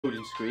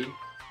loading screen.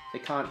 They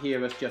can't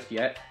hear us just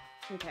yet.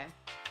 Okay.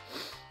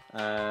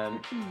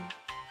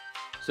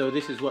 So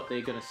this is what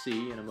they're going to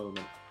see in a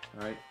moment.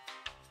 All right.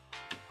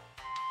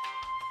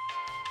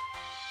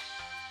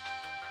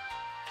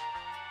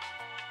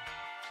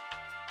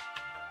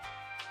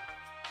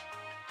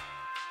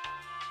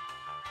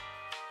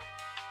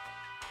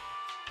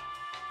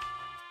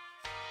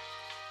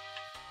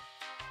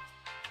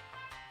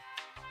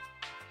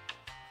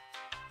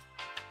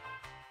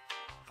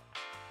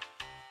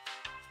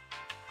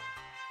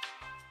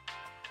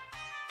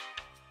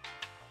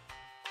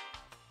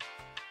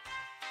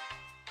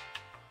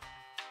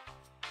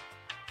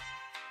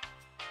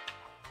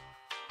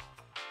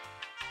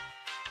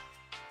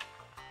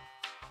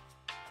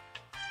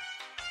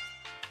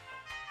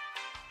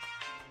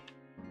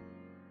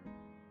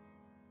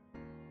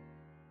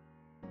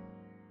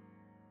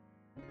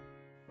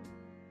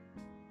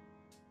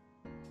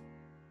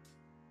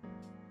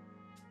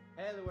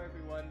 Hello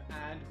everyone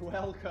and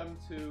welcome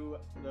to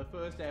the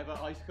first ever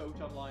Ice Coach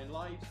Online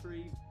live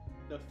stream.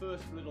 The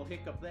first little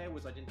hiccup there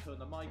was I didn't turn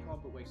the mic on,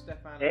 but wait,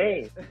 Stefano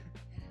is.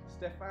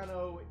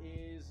 Stefano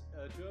is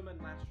a German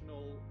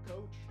national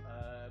coach,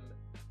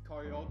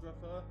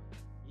 choreographer.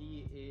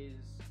 He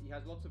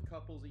has lots of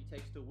couples he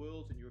takes to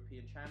worlds and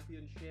European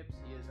championships.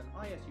 He is an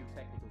ISU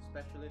Technical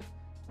Specialist.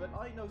 But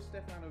I know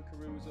Stefano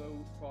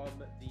Caruso from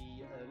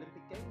the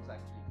Olympic Games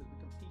actually, because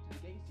we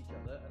competed against each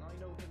other, and I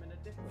know him in a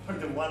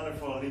different way. The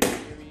wonderful Olympics.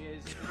 Here he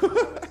is,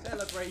 a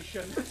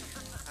celebration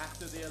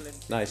after the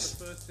Olympics. Nice.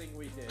 The first thing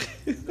we did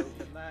was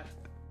open that,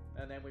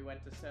 and then we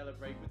went to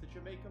celebrate with the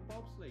Jamaican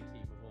bobsleigh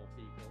team of all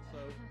people. So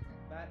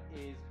that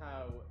is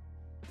how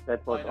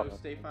I know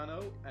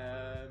Stefano.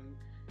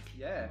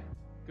 Yeah,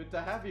 good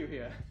to have you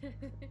here.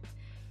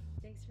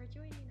 Thanks for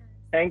joining us.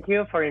 Thank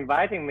you for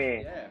inviting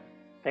me. Yeah.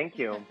 Thank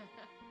you.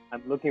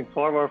 I'm looking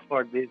forward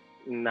for this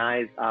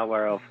nice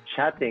hour of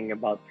chatting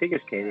about figure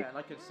skating. Yeah, and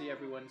I can see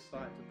everyone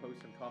starting to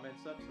post some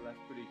comments up, so that's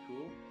pretty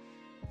cool.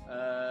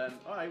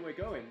 Alright, we're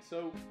going.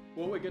 So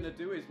what we're going to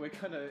do is we're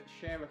going to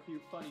share a few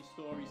funny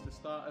stories to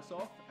start us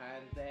off,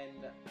 and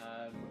then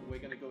we're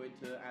going to go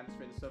into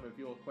answering some of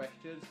your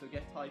questions. So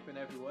get typing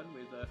everyone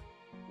with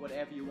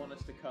whatever you want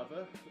us to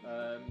cover.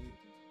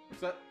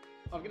 So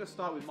I'm going to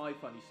start with my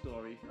funny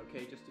story,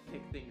 okay, just to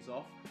kick things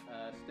off.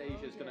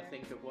 Stasia's going to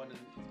think of one, and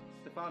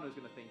Stefano's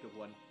going to think of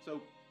one.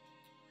 So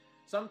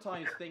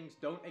sometimes things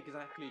don't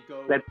exactly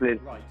go right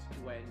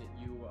when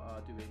you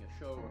are doing a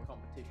show or a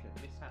competition.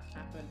 Mishaps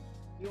happen.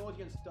 The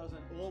audience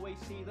doesn't always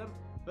see them,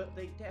 but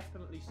they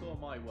definitely saw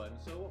my one.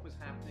 So what was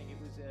happening?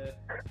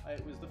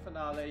 It was the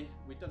finale.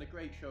 We'd done a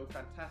great show,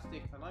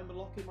 fantastic, and I'm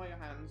locking my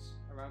hands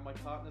around my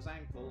partner's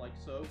ankle like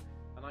so,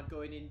 and I'm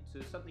going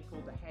into something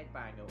called a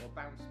headbanger or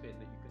bounce spin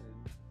that you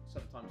can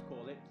sometimes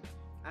call it.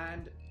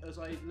 And as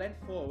I leant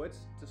forwards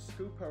to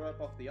scoop her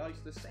up off the ice,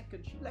 the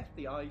second she left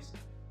the ice,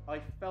 I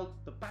felt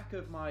the back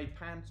of my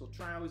pants or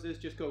trousers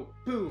just go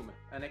boom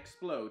and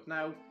explode.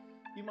 Now,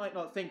 you might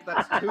not think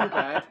that's too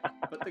bad,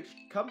 but the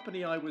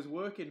company I was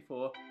working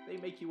for, they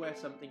make you wear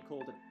something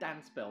called a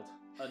dance belt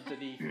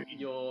underneath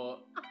your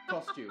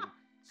costume.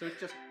 So it's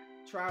just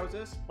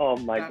trousers. Oh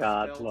my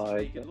God,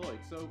 Lloyd.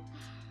 So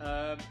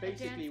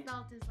basically, a dance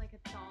belt is like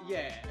a thong.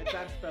 Yeah, a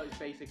dance belt is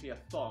basically a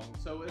thong.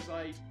 So as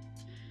I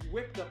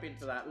whipped up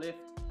into that lift,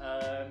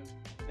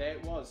 there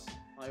it was.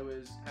 I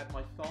had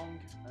my thong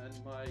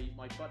and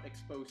my butt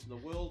exposed to the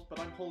world, but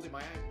I'm holding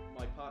my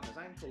partner's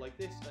ankle like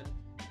this, and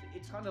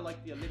it's kind of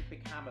like the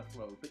Olympic hammer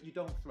throw, but you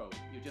don't throw,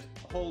 you just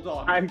hold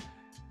on.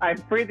 I'm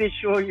pretty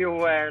sure you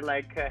were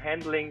like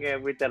handling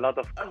with a lot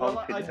of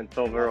confidence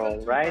overall,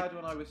 right?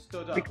 When I was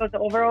stood up. Because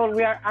overall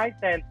we are eye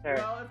dancer.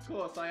 Well, of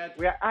course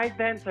we are eye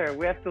dancer.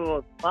 We have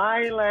to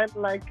smile and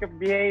like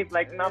behave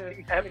like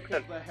nothing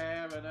happened. The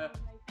hair and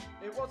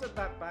it wasn't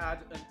that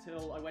bad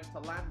until I went to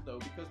land though,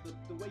 because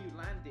the way you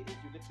land it is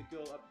you lift the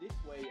girl up this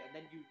way and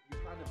then you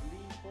kind of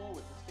lean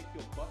forward to stick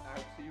your butt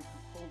out so you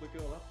can pull the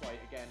girl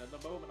upright again. And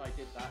the moment I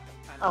did that,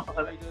 the pants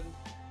widened,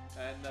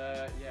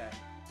 and yeah.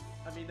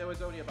 I mean, there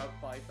was only about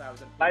 5,000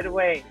 people. By the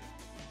way,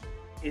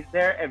 is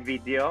there a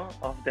video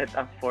of that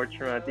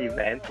unfortunate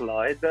event,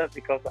 Lloyd?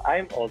 Because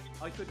I'm also...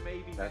 I could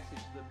maybe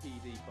message the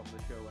PD from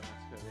the show and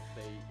ask her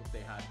if they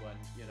had one,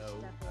 you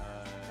know.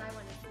 I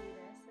want to see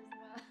this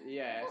as well.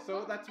 Yeah,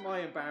 so that's my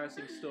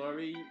embarrassing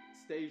story.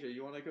 Stasia,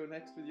 you want to go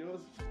next with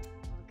yours?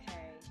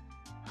 Okay.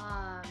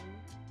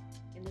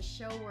 In the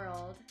show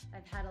world,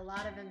 I've had a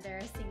lot of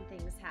embarrassing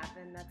things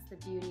happen. That's the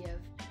beauty of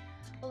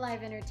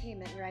live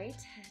entertainment, right?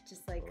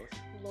 Just like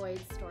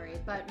Lloyd's story.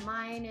 But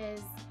mine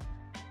is,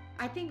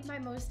 I think, my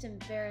most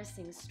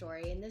embarrassing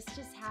story, and this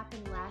just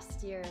happened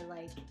last year,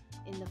 like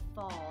in the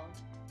fall.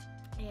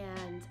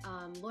 And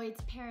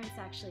Lloyd's parents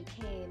actually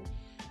came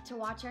to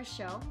watch our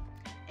show,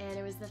 and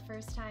it was the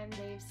first time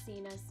they've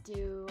seen us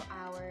do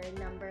our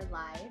number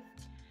live.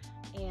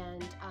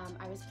 And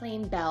I was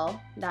playing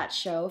Belle, that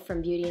show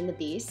from Beauty and the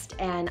Beast,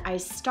 and I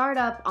start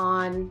up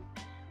on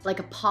like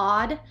a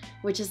pod,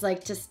 which is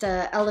like just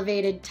a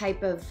elevated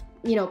type of,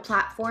 you know,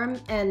 platform,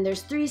 and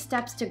there's 3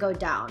 steps to go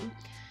down.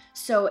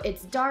 So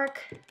it's dark,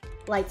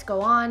 lights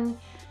go on,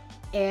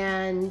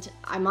 and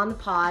I'm on the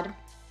pod,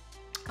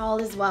 all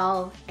is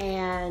well,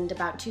 and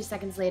about 2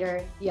 seconds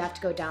later, you have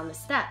to go down the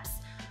steps.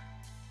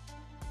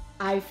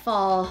 I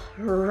fall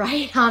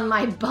right on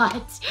my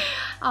butt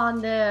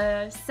on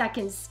the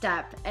second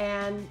step,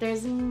 and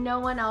there's no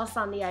one else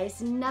on the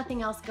ice,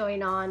 nothing else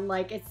going on.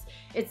 Like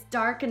it's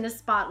dark and the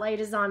spotlight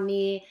is on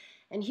me,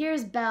 and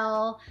here's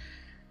Belle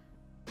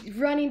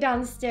running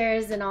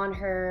downstairs and on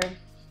her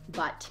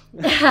butt.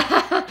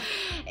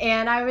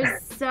 And I was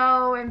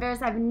so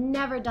embarrassed. I've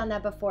never done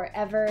that before,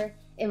 ever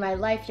in my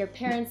life. Your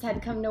parents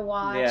had come to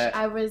watch. Yeah.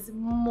 I was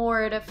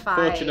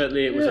mortified.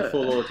 Fortunately, it was a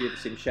full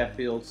audience in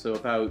Sheffield, so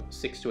about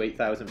 6,000 to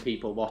 8,000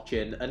 people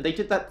watching. And they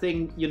did that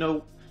thing, you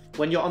know,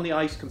 when you're on the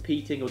ice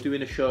competing or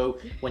doing a show,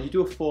 when you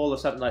do a fall or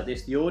something like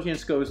this, the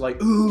audience goes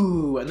like,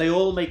 ooh, and they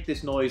all make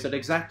this noise at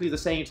exactly the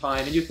same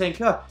time. And you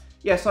think, oh,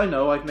 yes, I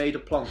know, I've made a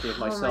plonker of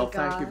myself,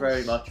 thank you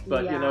very much.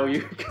 But, you know,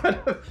 you kind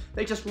of,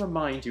 they just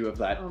remind you of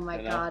that. Oh my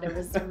God, it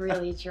was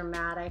really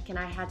dramatic. And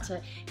I had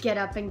to get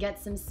up and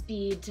get some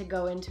speed to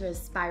go into a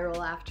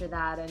spiral after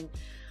that. And,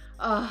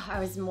 oh, I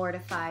was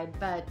mortified.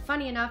 But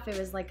funny enough, it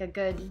was like a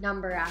good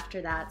number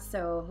after that.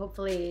 So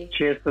hopefully...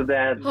 Cheers to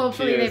that.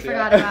 Hopefully Cheers, they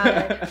forgot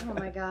about it. Oh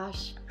my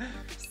gosh.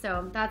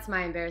 So that's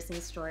my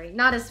embarrassing story.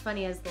 Not as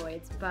funny as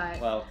Lloyd's,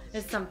 but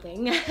it's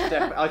something.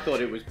 I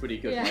thought it was pretty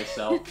good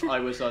myself. I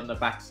was on the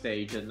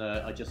backstage and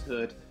I just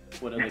heard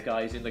one of the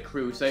guys in the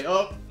crew say,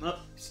 oh,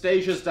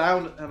 stage is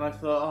down. And I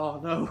thought, oh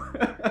no.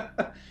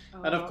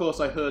 And of course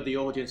I heard the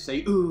audience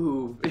say,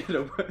 ooh. You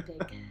know.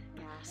 Big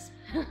gasp.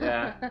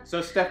 Yeah.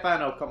 So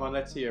Stefano, come on,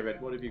 let's hear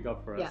it. What have you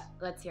got for us? Yeah,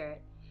 let's hear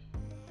it.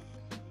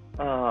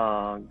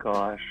 Oh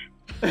gosh.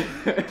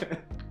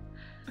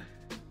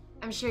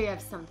 I'm sure you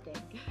have something.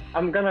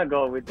 I'm gonna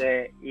go with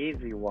the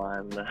easy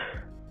one.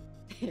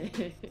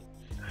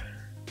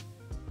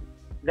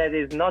 That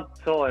is not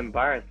so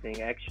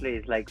embarrassing. Actually,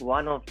 it's like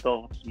one of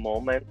those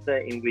moments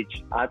in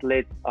which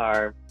athletes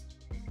are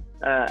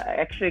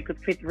actually could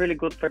fit really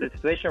good for the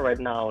situation right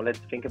now. Let's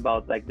think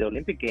about like the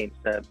Olympic Games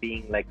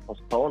being like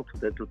postponed to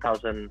the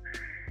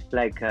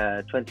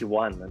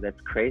 2021.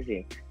 That's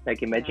crazy.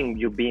 Like imagine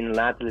you being an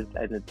athlete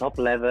at the top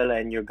level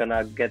and you're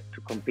gonna get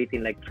to compete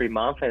in like 3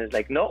 months, and it's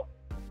like no.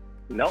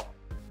 You're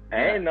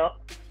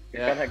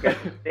gonna get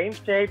the same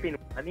shape in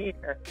 1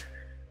 year.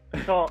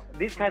 So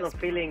this kind of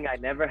feeling I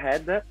never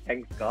had,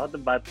 thanks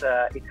God, but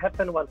it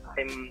happened one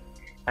time,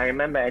 I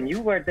remember, and you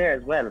were there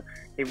as well.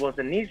 It was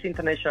a Nice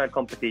international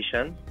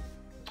competition,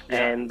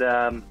 and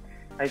I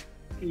think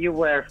you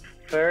were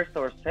first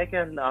or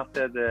second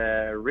after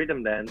the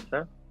rhythm dance,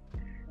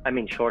 I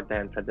mean short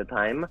dance at the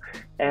time,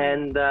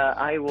 and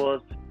I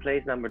was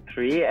place number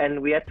 3,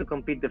 and we had to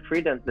compete the free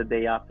dance the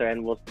day after, and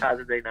it was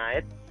Saturday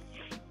night.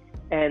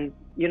 And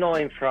you know,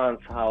 in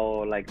France,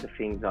 how like the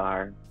things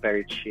are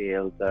very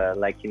chilled,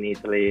 like in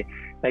Italy,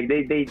 like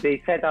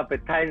they set up a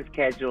time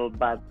schedule,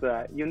 but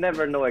you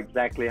never know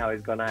exactly how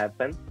it's gonna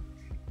happen.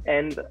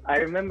 And I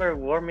remember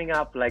warming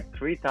up like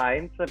 3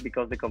 times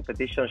because the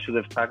competition should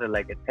have started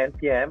like at 10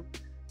 p.m.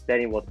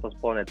 Then it was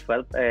postponed at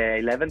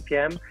 11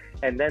 p.m.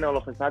 And then all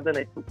of a sudden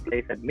it took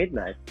place at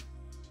midnight.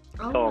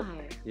 Oh so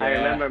my. I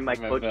remember my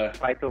coach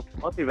tried to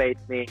motivate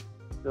me,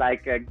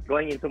 like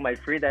going into my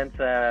free dance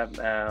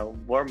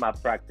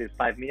warm-up practice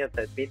 5 minutes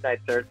at midnight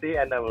 30,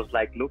 and I was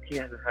like looking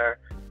at her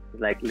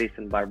like,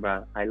 listen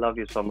Barbara, I love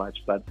you so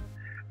much, but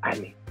I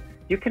mean,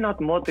 you cannot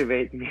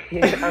motivate me.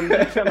 I'm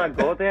just gonna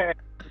go there,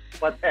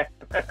 whatever.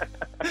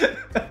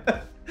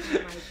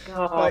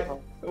 Oh my God.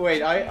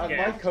 Wait,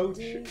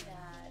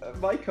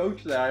 my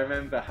coach there, I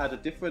remember, had a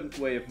different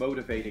way of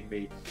motivating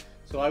me.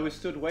 So I was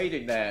stood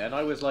waiting there, and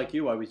I was like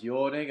you, I was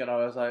yawning, and I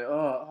was like,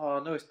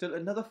 oh no, it's still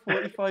another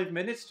 45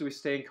 minutes to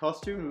stay in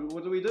costume,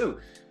 what do we do?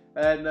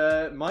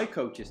 And my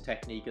coach's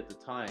technique at the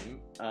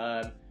time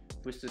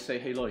was to say,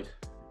 hey Lloyd,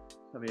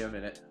 come here a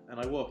minute.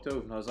 And I walked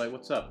over and I was like,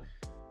 what's up?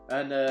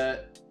 And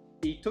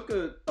he took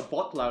a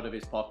bottle out of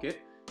his pocket,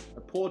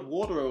 poured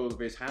water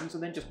over his hands,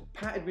 and then just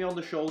patted me on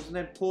the shoulders and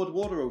then poured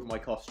water over my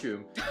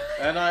costume.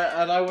 And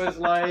I was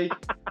like...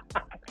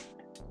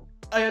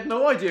 I had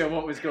no idea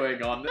what was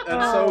going on,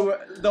 and so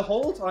the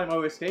whole time I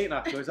was skating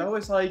afterwards, I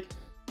was like,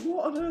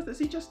 what on earth has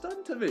he just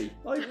done to me?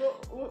 Like,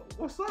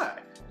 what's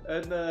that?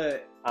 And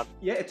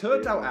yeah, it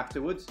turned out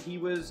afterwards he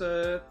was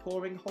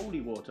pouring holy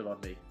water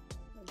on me. I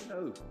don't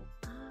know.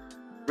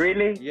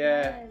 Really?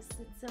 Yeah. Yes,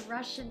 it's a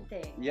Russian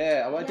thing.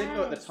 Yeah, well, I didn't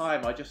know at the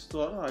time. I just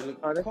thought,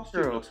 the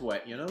costume looks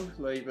wet, you know?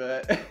 Like,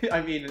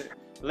 I mean,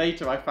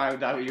 later I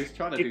found out he was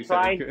trying to do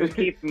something good. Trying to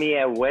keep me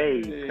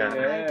awake. Yeah,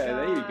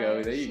 there you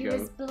go, there you go. She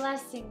was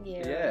blessing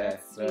you. Yeah.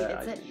 That's sweet.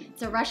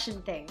 It's a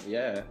Russian thing.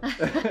 Yeah.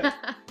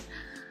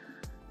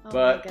 Oh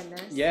but, my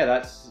goodness. yeah,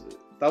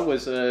 that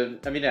was, I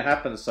mean, it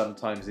happens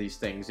sometimes, these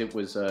things. It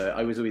was,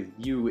 I was with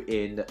you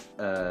in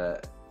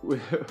the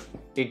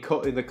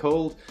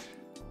cold.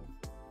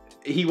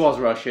 He was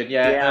Russian,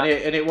 yeah.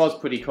 And it was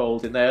pretty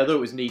cold in there. Although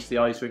it was Nice, the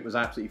ice rink was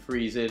absolutely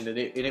freezing, and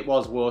it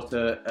was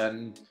water.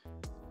 And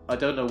I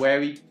don't know where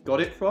he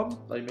got it from.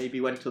 Like maybe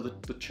he went to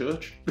the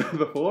church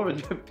before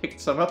and picked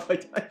some up. I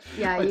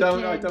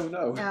don't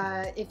know.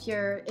 If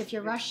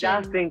you're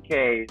Russian, just in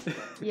case.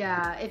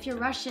 Yeah, if you're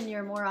Russian,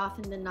 you're more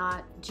often than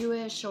not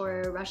Jewish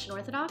or Russian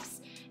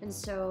Orthodox, and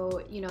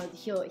so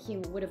he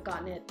would have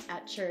gotten it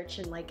at church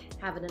and like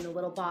have it in a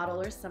little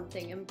bottle or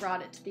something and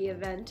brought it to the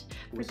event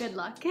for good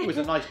luck. It was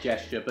a nice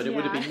gesture, but it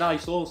would have been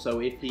nice also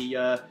if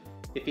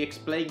he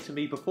explained to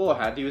me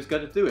beforehand he was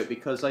going to do it,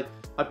 because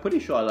I'm pretty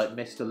sure I like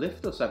missed a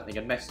lift or something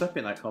and messed up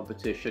in that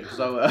competition because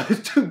I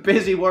was too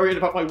busy worrying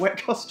about my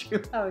wet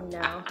costume. Oh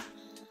no.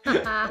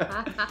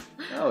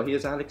 Oh,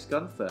 here's Alex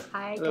Gunther.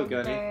 Hi, hello,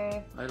 Gunther.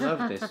 Gunny. I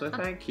love this, so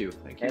thank you.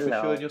 Thank you Hello.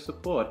 for showing your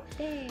support.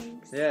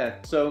 Thanks.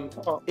 Yeah, so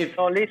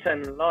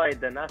listen,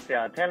 Lloyd and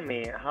Asia, tell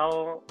me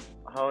how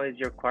is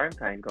your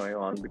quarantine going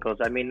on? Because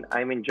I mean,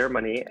 I'm in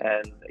Germany,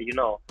 and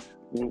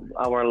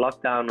our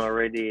lockdown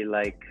already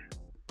like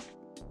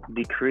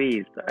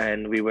decreased,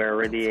 and we were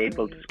already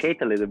able to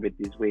skate a little bit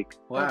this week.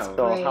 wow.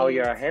 So Great. how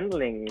you're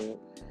handling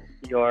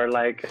your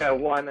like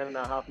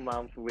 1.5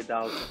 months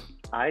without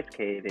ice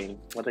skating?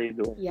 What are you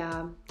doing?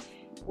 Yeah.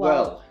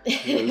 Well,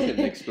 you can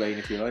explain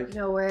if you like.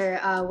 No,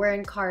 we're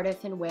in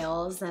Cardiff in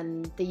Wales,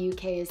 and the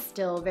UK is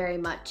still very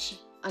much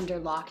under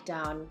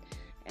lockdown.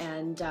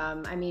 And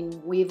I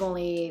mean, we've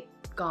only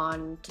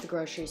gone to the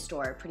grocery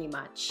store pretty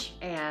much.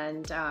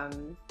 And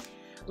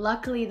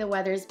luckily, the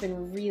weather's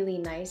been really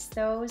nice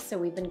though, so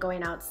we've been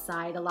going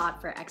outside a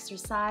lot for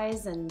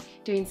exercise and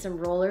doing some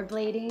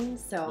rollerblading.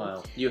 So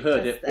Well, you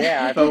heard it.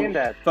 Yeah, I've For, seen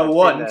that. for I've seen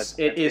once,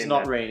 that. it I've is seen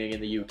not that. raining in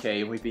the UK,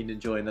 and we've been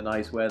enjoying the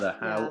nice weather.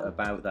 How Yeah.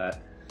 about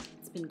that?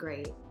 it's been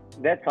great.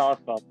 That's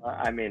awesome.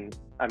 I mean,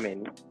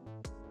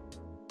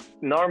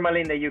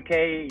 normally in the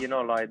UK,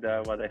 Lloyd,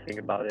 what I think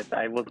about it.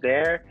 I was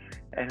there,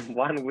 and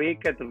 1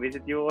 week to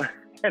visit you,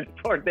 and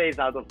 4 days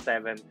out of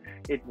 7,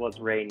 it was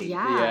raining.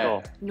 Yeah.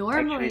 So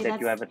Normally, actually, that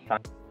you have a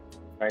time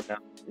right now.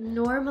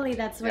 Normally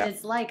that's what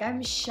it's like.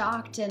 I'm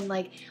shocked, and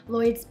like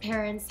Lloyd's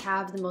parents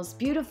have the most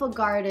beautiful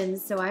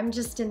gardens, so I'm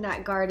just in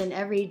that garden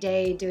every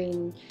day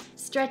doing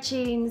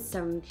stretching,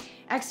 some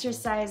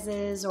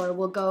exercises, or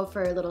we'll go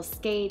for a little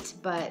skate,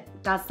 but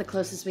that's the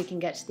closest we can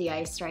get to the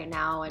ice right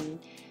now, and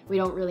we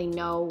don't really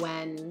know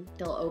when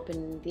they'll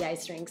open the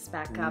ice rinks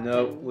back up.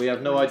 No, we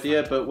have no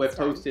idea, but we're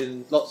So-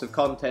 posting lots of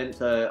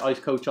content, Ice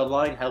Coach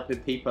Online, helping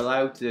people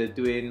out,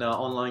 doing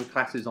online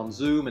classes on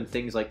Zoom and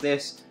things like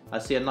this. I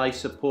see a nice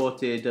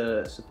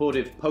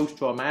supportive post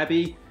from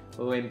Abby.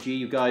 OMG,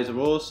 you guys are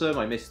awesome.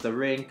 I missed the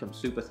rink. I'm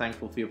super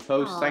thankful for your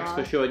post. Aw. Thanks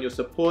for showing your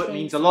support. It Thanks.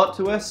 means a lot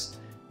to us.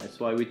 That's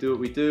why we do what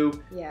we do.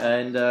 Yeah.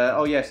 And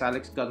oh yes,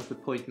 Alex Gunther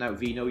pointing out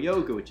Vino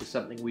Yoga, which is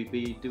something we've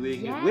been doing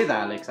with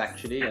Alex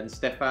actually, and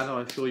Stefano.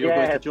 I'm sure you're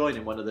going to join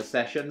in one of the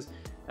sessions.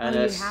 And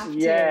you have to.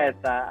 Yes,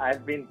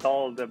 I've been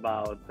told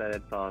about that.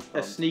 It's awesome.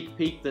 a sneak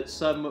peek that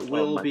some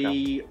will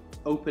be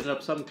opening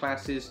up some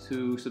classes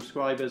to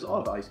subscribers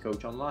of Ice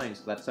Coach Online,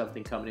 so that's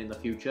something coming in the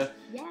future.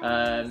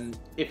 Yes.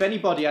 If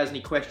anybody has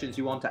any questions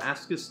you want to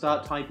ask us,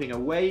 start typing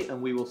away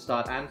and we will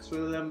start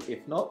answering them.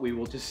 If not, we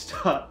will just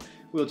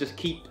we'll just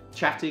keep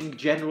chatting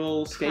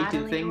general skating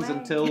Prattling things away.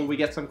 until we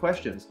get some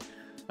questions.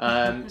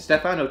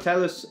 Stefano,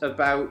 tell us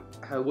about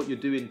what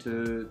you're doing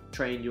to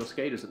train your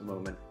skaters at the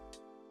moment.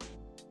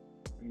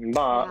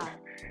 But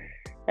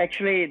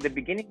actually, the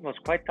beginning was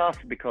quite tough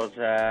because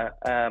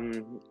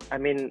I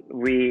mean,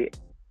 we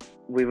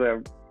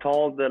were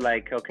told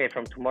like, okay,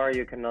 from tomorrow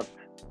you cannot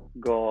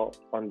go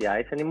on the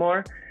ice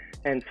anymore,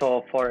 and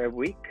so for a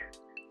week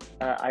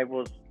I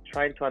was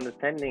trying to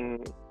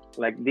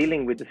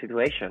dealing with the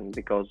situation,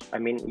 because I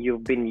mean,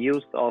 you've been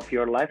used of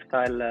your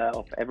lifestyle,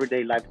 of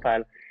everyday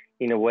lifestyle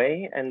in a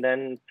way, and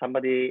then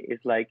somebody is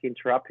like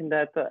interrupting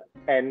that,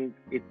 and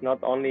it's not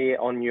only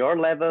on your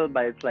level,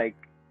 but it's like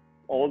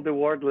all the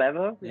world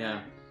level.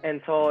 Yeah.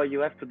 And so you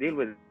have to deal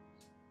with it.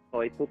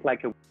 So it took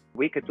like a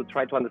week to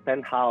try to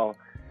understand how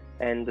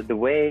and the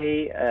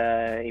way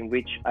in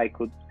which I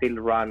could still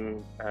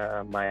run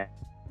my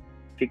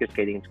figure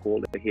skating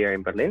school here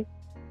in Berlin.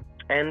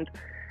 And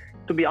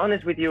to be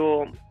honest with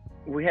you,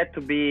 we had to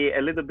be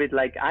a little bit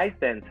like ice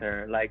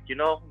dancer, like,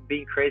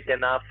 being crazy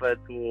enough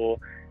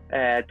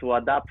to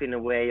adapt in a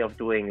way of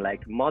doing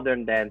like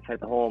modern dance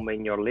at home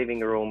in your living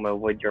room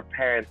with your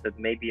parents that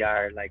maybe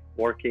are like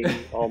working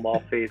home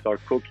office or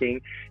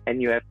cooking,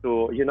 and you have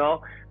to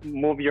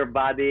move your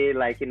body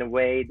like in a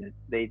way that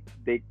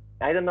they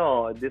I don't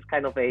know, this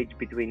kind of age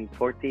between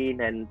 14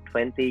 and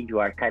 20, you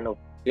are kind of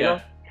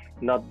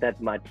not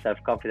that much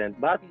self-confident,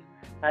 but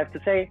I have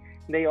to say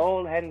they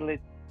all handle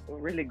it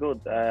really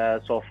good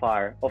so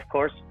far. Of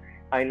course,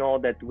 I know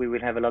that we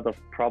will have a lot of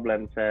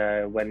problems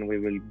when we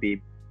will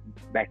be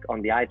back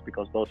on the ice,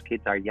 because those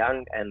kids are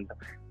young and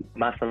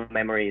muscle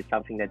memory is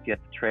something that you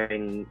have to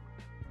train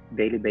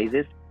daily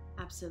basis.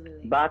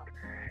 Absolutely. But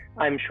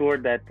I'm sure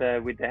that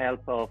with the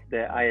help of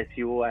the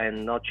ISU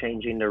and not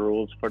changing the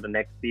rules for the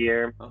next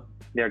year,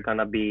 they're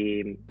gonna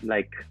be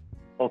like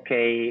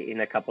okay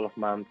in a couple of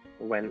months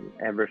when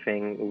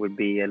everything will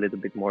be a little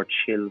bit more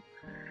chill.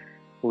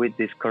 with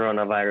this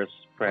coronavirus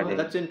Oh, spreading.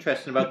 that's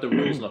interesting about the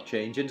rules not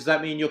changing. Does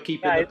that mean you're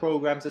keeping the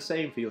programs the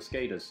same for your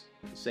skaters?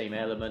 The same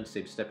elements,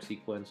 same step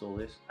sequence, all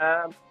this?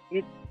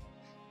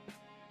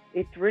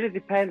 It really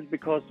depends,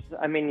 because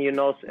I mean, you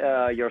know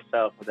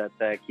yourself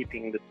that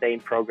keeping the same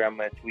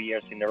program 2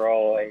 years in a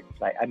row, it's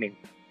like, I mean,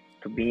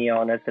 to be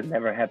honest, it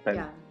never happened.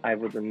 Yeah. I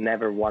would have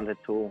never wanted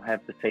to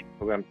have the same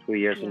program 2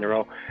 years in a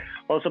row.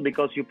 Also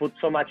because you put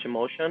so much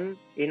emotion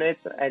in it,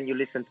 and you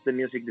listen to the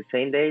music the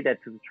same day,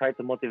 that to try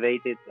to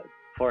motivate it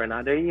for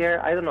another year,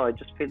 I don't know, I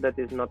just feel that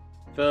it's not.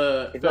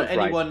 For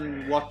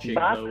anyone right. watching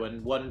though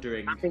and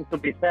wondering, nothing to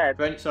be said.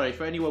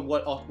 For anyone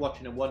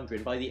watching and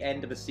wondering, by the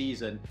end of a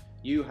season,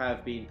 you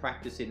have been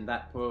practicing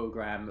that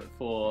program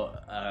for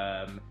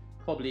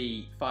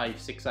probably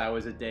 5-6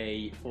 hours a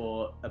day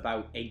for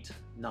about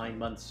 8-9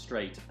 months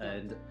straight,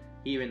 and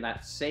hearing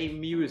that same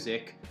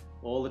music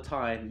all the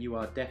time, you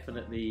are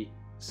definitely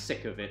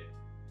sick of it.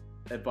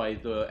 And by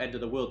the end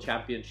of the World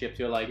Championships,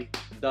 you're like,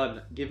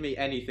 done. Give me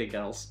anything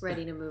else.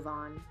 Ready to move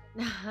on.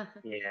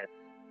 Yes.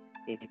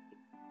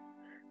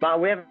 But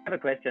we have a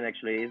question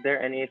actually. Is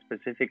there any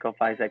specific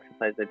ice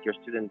exercise that your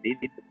student did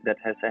that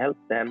has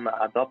helped them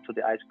adapt to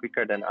the ice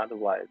quicker than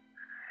otherwise?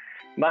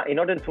 But in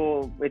order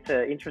to, it's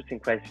an interesting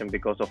question,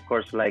 because of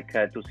course, like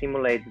to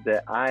simulate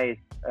the ice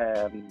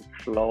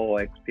flow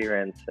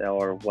experience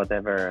or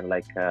whatever,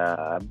 like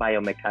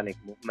biomechanic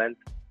movement,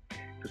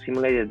 to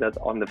simulate that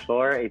on the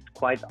floor, it's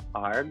quite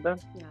hard.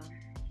 Yeah.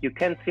 You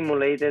can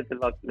simulate it,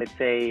 let's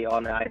say,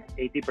 on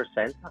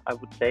 80%, I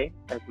would say,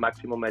 as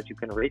maximum as you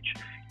can reach.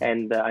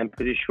 And I'm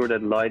pretty sure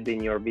that Lloyd,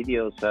 in your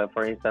videos,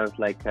 for instance,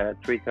 like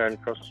 3-turn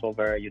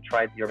crossover, you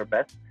tried your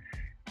best.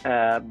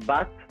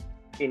 But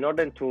in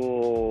order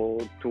to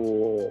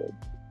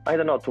I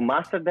don't know, to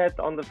master that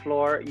on the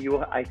floor,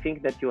 I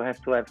think that you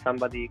have to have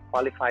somebody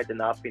qualified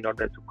enough in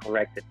order to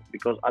correct it,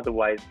 because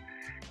otherwise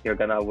you're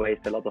gonna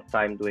waste a lot of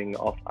time doing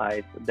off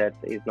ice that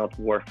is not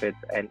worth it,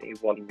 and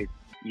it won't be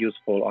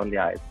useful on the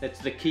ice. That's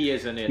the key,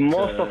 isn't it?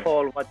 Most of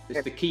all,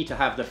 it's the key to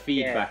have the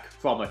feedback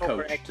from a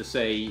coach to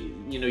say,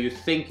 you know, you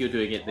think you're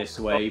doing it this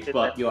way,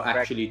 but you're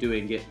actually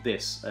doing it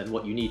this, and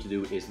what you need to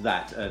do is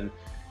that. And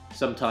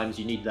sometimes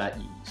you need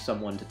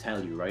someone to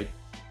tell you, right?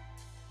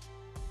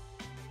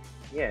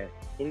 Yeah,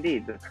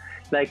 indeed.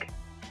 Like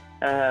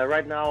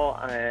right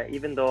now,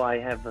 even though I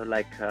have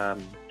like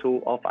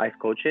 2 off-ice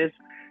coaches,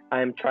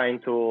 I'm trying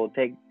to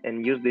take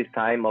and use this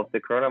time of the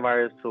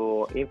coronavirus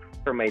to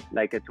informate,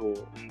 like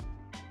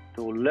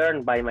to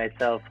learn by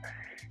myself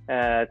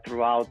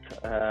throughout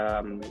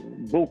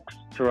books,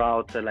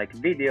 throughout like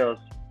videos,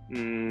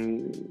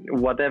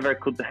 whatever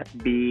could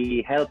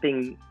be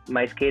helping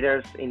my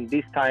skaters in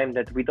this time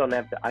that we don't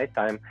have the ice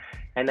time.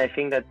 And I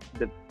think that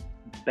the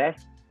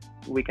best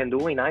we can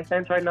do in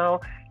Iceland right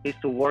now is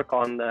to work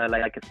on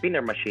like a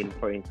spinner machine,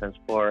 for instance,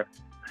 for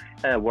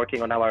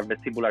working on our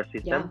vestibular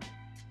system.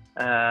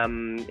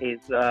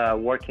 Is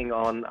working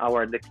on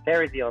our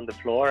dexterity on the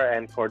floor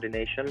and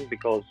coordination,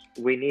 because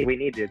we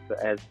need it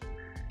as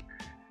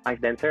ice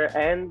dancer.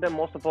 And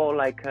most of all,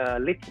 like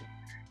lift,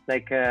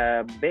 like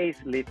base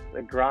lift,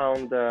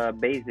 ground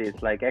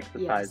bases, like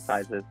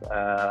exercises,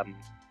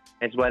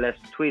 as well as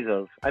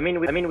twizzles. I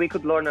mean, we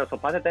could learn also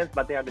patterns,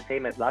 but they are the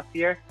same as last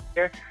year.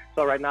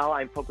 So right now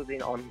I'm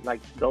focusing on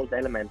like those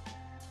elements: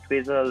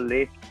 twizzle,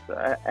 lift,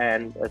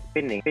 and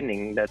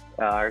spinning that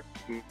are,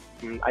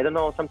 I don't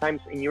know, sometimes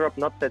in Europe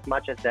not as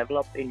much as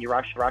developed in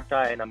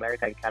Russia and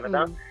America and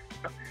Canada,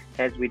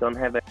 as we don't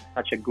have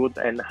such a good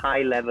and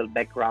high level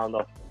background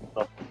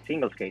of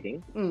single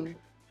skating.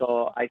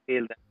 So I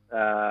feel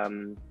that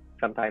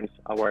sometimes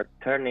our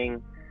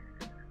turning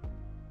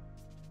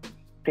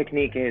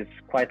technique is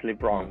quietly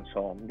wrong,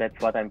 so that's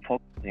what I'm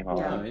focusing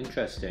on. Oh,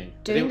 interesting.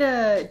 Doing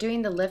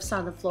the lifts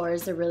on the floor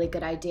is a really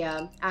good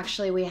idea.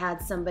 Actually, we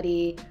had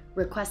somebody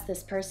request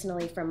this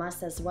personally from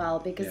us as well,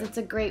 because it's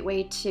a great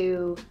way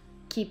to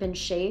keep in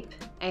shape,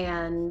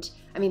 and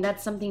I mean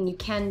that's something you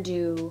can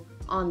do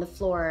on the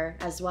floor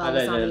as well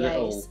as on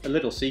the ice. A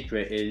little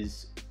secret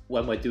is,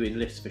 when we're doing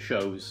lifts for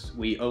shows,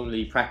 we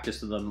only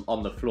practice them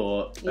on the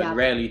floor and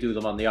rarely do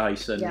them on the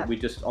ice, and we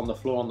just on the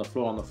floor,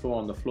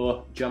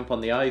 jump on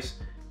the ice,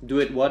 do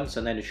it once,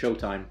 and then it's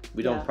showtime.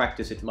 We don't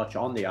practice it much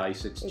on the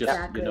ice. It's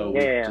just, you know,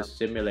 just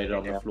simulate it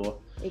on the floor.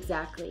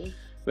 Exactly.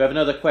 We have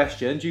another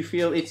question. Do you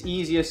feel it's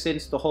easier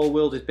since the whole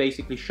world is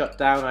basically shut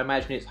down? I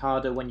imagine it's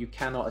harder when you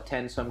cannot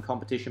attend some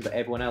competition, but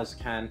everyone else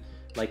can,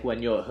 like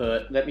when you're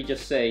hurt. Let me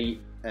just say,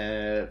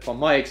 from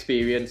my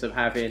experience of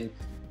having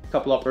a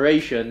couple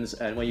operations,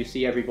 and when you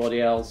see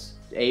everybody else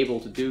able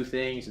to do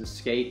things and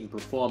skate and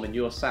perform, and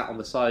you're sat on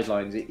the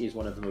sidelines, it is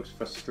one of the most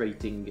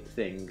frustrating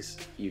things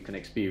you can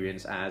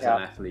experience as an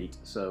athlete.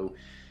 So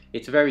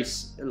it's very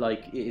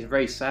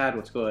sad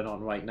what's going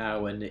on right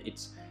now, and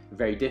it's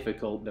very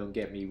difficult, don't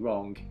get me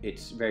wrong.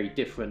 It's very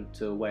different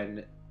to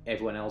when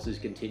everyone else is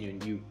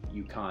continuing.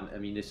 You can't. I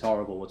mean, it's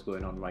horrible what's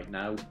going on right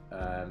now,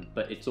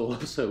 but it's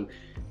also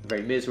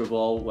very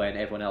miserable when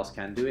everyone else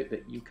can do it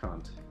but you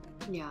can't.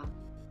 Yeah,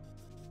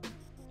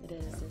 it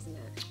is, isn't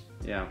it?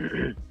 Yeah.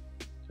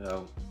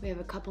 So we have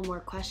a couple more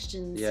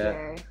questions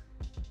here.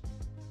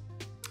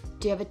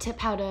 Do you have a tip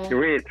how to?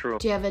 Really true.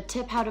 Do you have a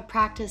tip how to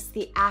practice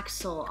the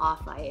axle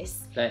off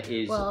ice? That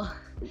is Well,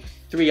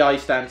 3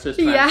 ice dancers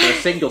to answer a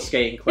single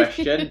skating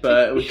question,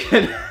 but we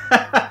can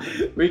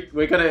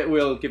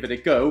we'll give it a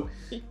go.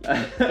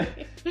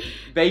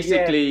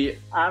 Basically, yes,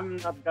 I'm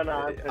not gonna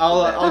answer.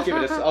 I'll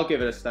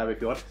give it a stab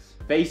if you want.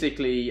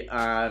 Basically, you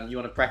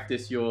want to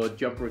practice your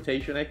jump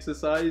rotation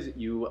exercise.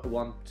 You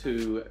want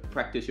to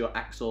practice your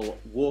axle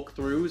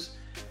walkthroughs,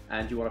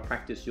 and you want to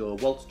practice your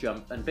waltz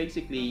jump. And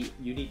basically,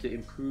 you need to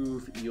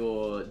improve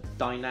your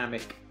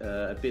dynamic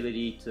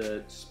ability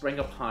to spring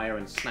up higher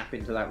and snap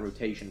into that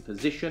rotation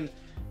position.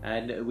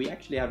 And we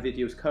actually have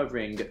videos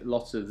covering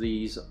lots of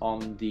these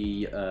on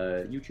the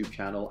YouTube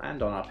channel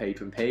and on our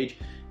Patreon page.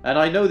 And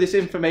I know this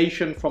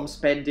information from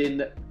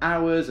spending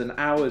hours and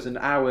hours and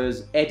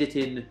hours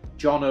editing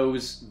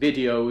Jono's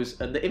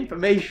videos, and the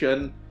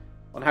information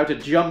on how to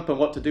jump and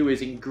what to do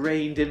is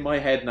ingrained in my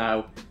head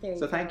now.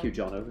 So thank you,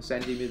 Jono, for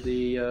sending me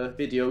the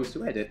videos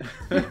to edit.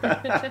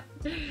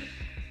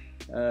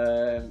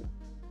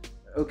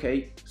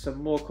 Okay,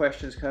 some more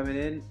questions coming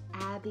in.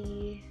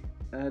 Abby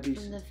from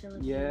the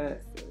Philippines.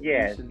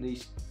 Yeah. Recently...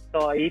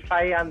 So if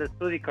I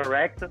understood it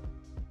correct,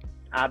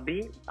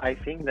 Abby, I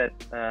think that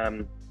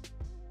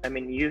I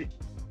mean you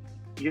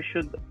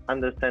should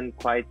understand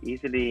quite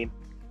easily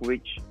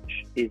which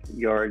is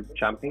your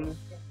jumping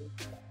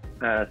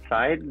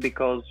side,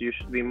 because you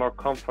should be more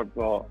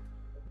comfortable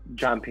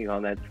jumping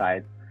on that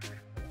side.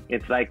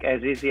 It's like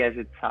as easy as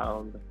it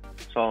sounds.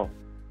 So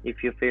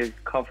if you feel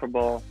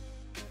comfortable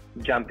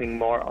jumping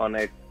more on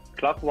a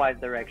clockwise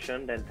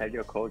direction, then tell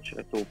your coach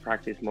to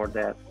practice more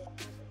that.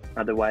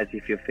 Otherwise,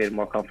 if you feel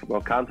more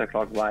comfortable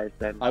counterclockwise,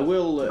 then I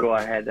will go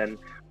ahead and,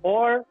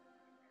 or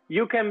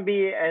you can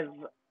be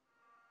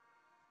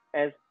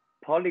as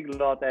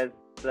polyglot as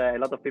a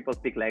lot of people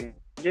speak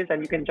languages,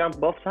 and you can jump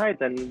both sides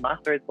and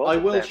master it both. I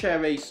will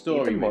share a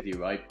story with you,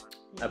 right,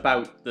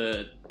 about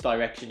the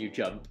direction you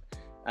jump.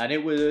 And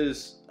it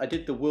was, I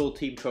did the World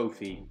Team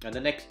Trophy, and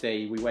the next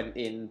day we went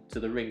into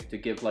the rink to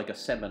give like a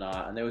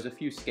seminar, and there was a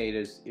few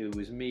skaters. It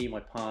was me, my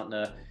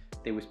partner,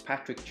 there was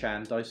Patrick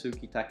Chan,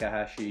 Daisuke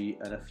Takahashi,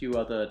 and a few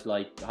other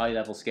like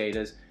high-level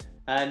skaters.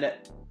 And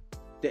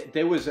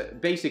there was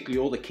basically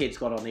all the kids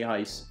got on the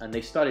ice and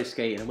they started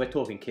skating, and we're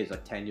talking kids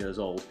like 10 years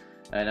old.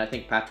 And I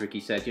think Patrick, he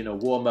said, you know,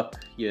 warm up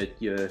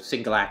your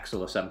single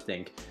axle or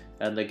something.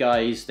 And the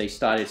guys, they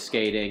started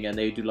skating and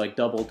they do like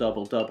double,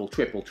 double, double,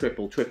 triple,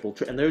 triple, triple,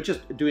 and they were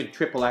just doing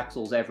triple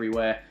axles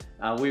everywhere.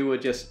 And we were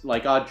just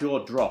like, our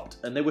jaw dropped.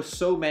 And there were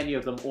so many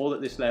of them all at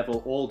this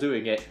level, all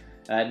doing it.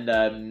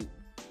 And,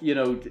 you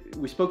know,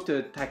 we spoke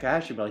to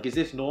Takahashi, like, is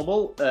this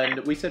normal? And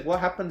we said, what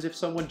happens if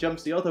someone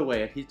jumps the other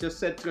way? And he just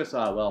said to us,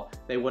 well,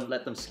 they wouldn't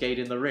let them skate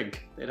in the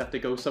rink. They'd have to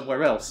go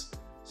somewhere else.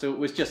 So it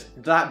was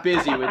just that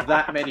busy with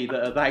that many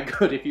that are that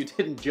good. If you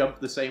didn't jump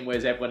the same way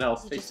as everyone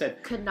else, they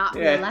said, could not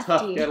be a lefty.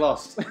 Tough, get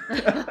lost.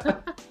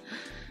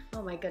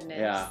 Oh my goodness.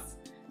 Yeah.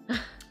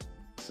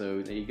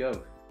 So there you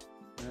go.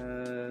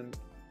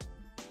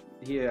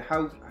 Here,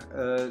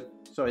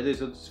 sorry,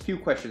 there's a few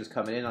questions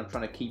coming in. I'm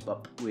trying to keep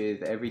up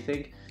with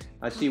everything.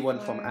 I see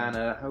one from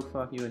Anna. How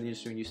far are you in the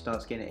industry when you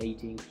start skating at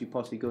 18? Could you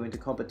possibly go into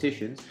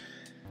competitions?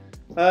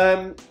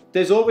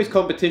 There's always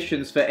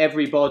competitions for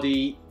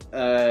everybody.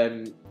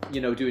 You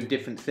know, doing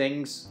different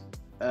things.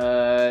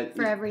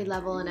 For every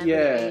level and every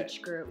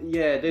age group.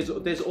 Yeah,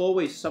 there's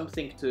always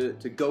something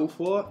to go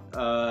for.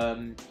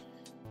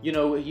 You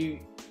know,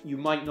 you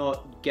might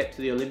not get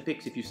to the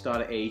Olympics if you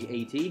start at age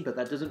 18, but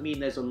that doesn't mean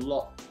there's a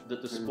lot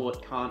that the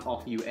sport can't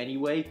offer you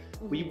anyway.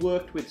 We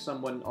worked with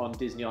someone on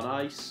Disney on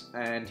Ice,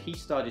 and he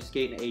started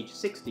skating at age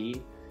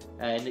 16.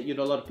 And, you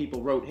know, a lot of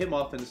people wrote him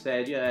off and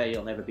said, yeah,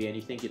 you'll never be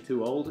anything, you're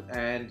too old.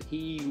 And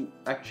he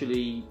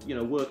actually, you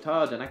know, worked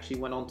hard and actually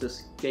went on to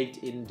skate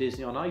in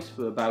Disney on Ice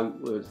for about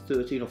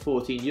 13 or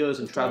 14 years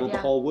and traveled the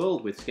whole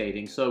world with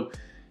skating. So,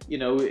 you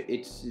know,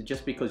 it's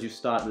just because you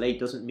start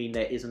late doesn't mean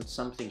there isn't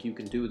something you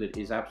can do that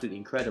is absolutely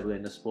incredible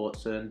in the sport.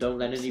 So, and don't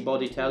let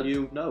anybody tell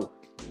you no,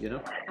 you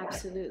know?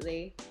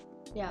 Absolutely.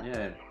 Yeah.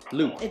 Yeah.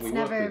 Luke, it's we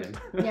never, worked with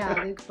him.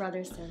 yeah, Luke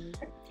Brotherson.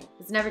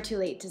 It's never too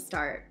late to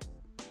start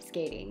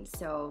skating.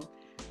 So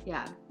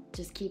yeah,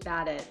 just keep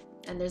at it.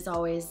 And there's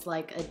always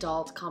like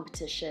adult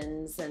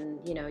competitions, and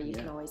you know, you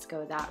can always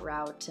go that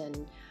route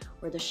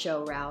or the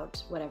show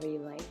route, whatever you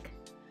like.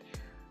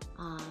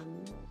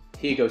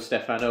 Here you go,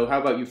 Stefano.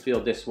 How about you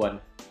field this one?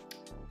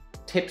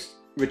 Tips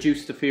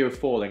reduce the fear of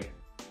falling.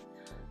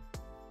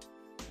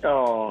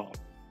 Oh.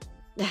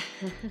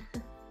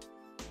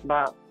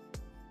 But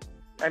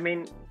I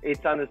mean,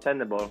 it's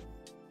understandable.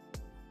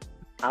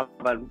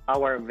 But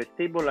our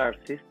vestibular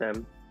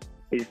system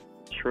is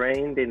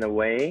trained in a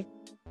way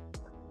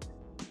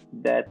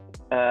that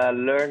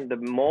learn the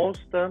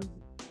most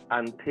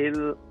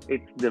until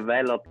it's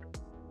developed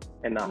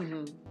enough.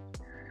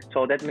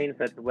 So that means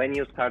that when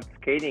you start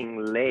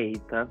skating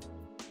late,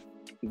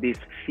 this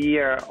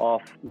fear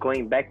of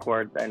going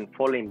backward and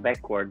falling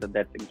backward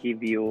that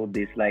give you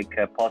this like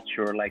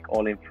posture like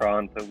all in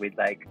front with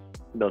like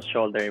those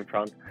shoulder in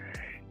front,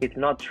 it's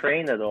not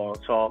trained at all.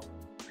 So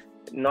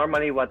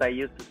normally what I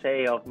used to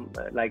say of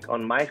like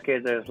on my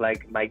skaters,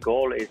 like my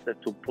goal is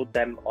to put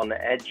them on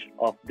the edge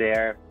of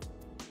their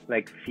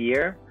like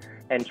fear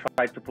and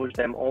try to push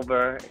them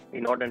over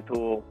in order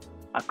to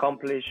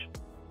accomplish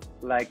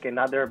like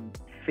another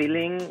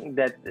feeling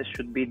that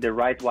should be the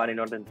right one in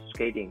order to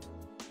skating.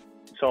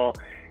 So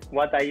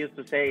what I used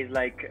to say is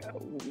like,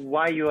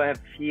 why you have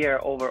fear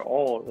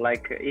overall?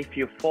 Like if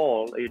you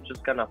fall, you're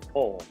just gonna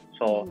fall.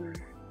 So,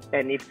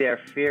 and if they're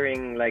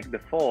fearing like the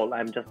fall,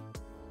 I'm just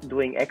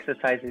doing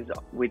exercises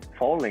with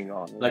falling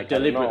on. Like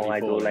deliberately I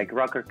do like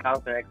rocker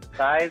counter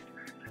exercise.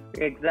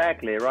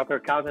 Exactly, rocker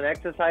counter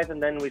exercise,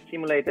 and then we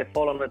simulate a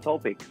fall on a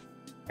topic,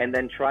 and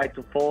then try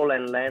to fall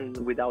and land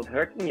without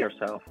hurting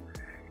yourself.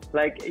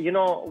 Like, you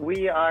know,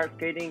 we are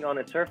skating on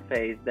a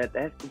surface that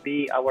has to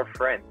be our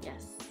friend.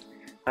 Yes.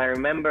 I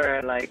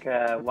remember like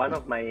one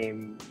of my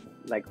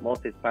like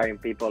most inspiring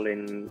people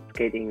in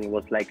skating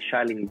was like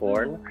Shailene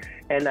Bourne,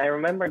 and I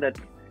remember that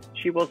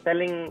she was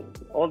telling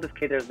all the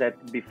skaters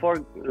that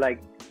before like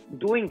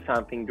doing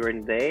something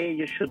during the day,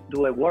 you should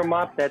do a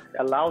warm-up that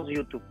allows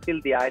you to feel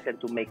the ice and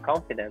to make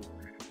confidence.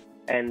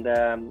 And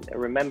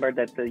remember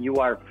that you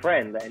are a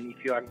friend, and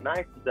if you are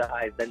nice to the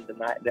ice, then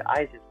the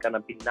ice is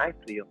gonna be nice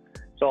to you.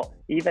 So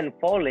even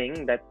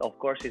falling, that of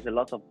course is a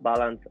lot of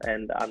balance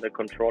and under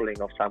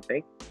controlling of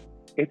something.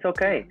 It's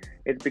okay.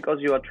 It's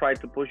because you are trying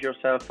to push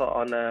yourself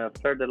on a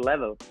further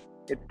level.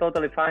 It's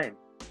totally fine.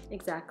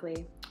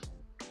 Exactly.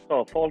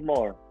 So fall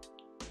more.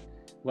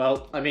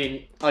 Well, I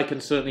mean, I can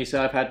certainly say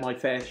I've had my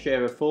fair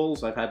share of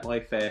falls. I've had my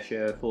fair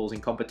share of falls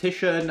in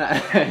competition,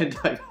 and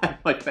I've had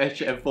my fair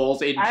share of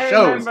falls in shows.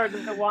 I remember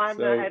the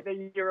one at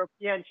the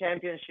European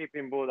Championship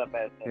in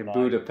Budapest. In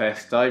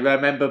Budapest. I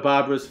remember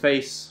Barbara's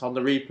face on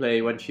the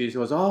replay when she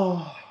was,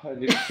 oh,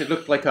 and it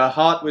looked like her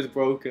heart was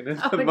broken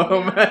at the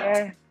moment.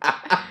 Yeah.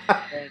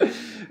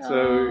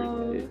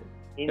 So,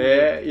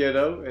 yeah, you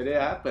know, it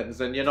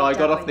happens. And, you know, I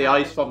got off the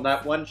ice from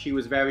that one. She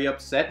was very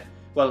upset.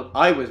 Well,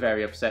 I was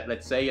very upset,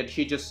 let's say, and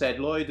she just said,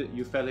 Lloyd,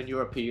 you fell in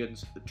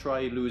Europeans.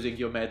 Try losing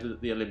your medal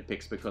at the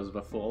Olympics because of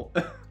a fall.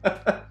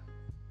 That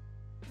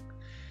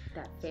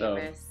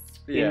famous.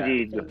 So, yeah.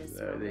 Indeed.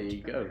 There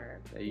you go.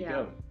 There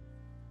you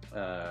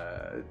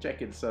go.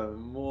 Checking some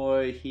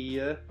more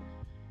here.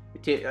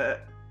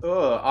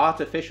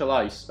 Artificial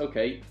ice.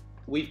 Okay.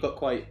 We've got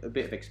quite a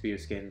bit of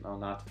experience skating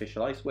on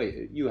artificial ice.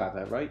 Wait, you have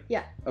that, right?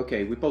 Yeah.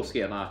 Okay, we both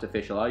skate on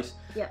artificial ice.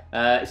 Yeah.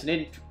 It's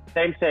an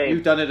Same.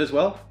 You've done it as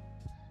well?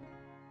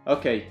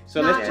 Okay,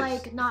 so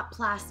not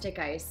plastic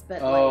ice,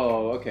 but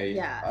okay.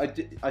 Yeah.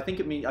 I think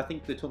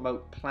they're talking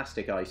about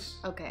plastic ice.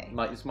 Okay.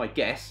 It's my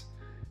guess.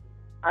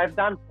 I've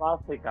done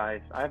plastic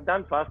ice.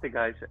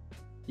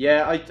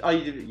 Yeah,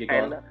 you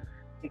got and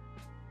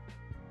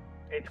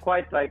it's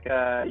quite like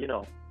you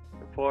know,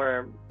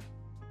 for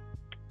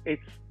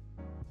it's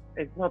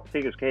not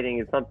figure skating.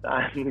 It's not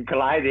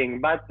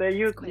gliding, but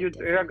you're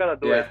gonna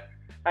do it.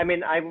 I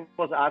mean, I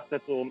was asked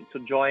to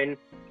join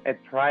a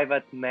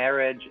private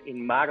marriage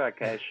in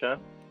Marrakesh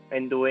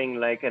and doing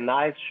like an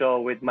ice show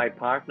with my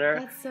partner.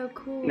 That's so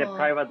cool. In a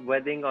private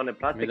wedding on a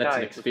plastic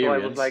ice. So I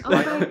was like,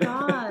 oh my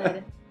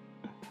god,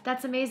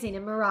 that's amazing.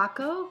 In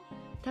Morocco,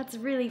 that's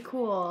really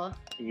cool.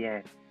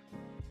 Yeah.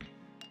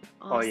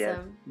 Awesome. Oh yeah.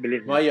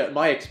 Believe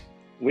me.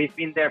 We've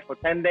been there for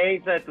 10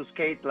 days to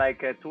skate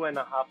like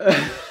 2.5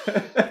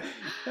 days.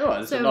 Oh,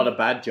 that's not a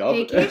bad job.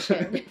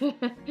 Vacation.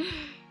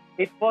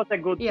 It was a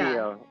good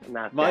deal.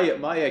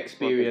 My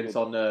experience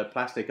on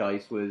plastic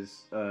ice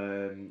was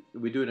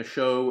we're doing a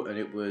show and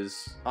it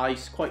was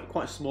ice, quite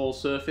a small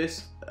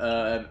surface,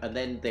 and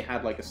then they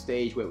had like a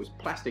stage where it was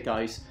plastic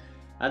ice,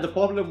 and the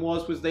problem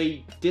was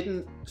they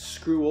didn't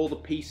screw all the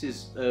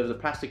pieces of the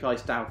plastic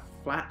ice down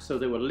flat, so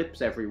there were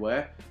lips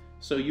everywhere.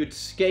 So you'd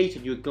skate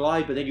and you'd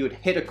glide, but then you'd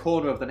hit a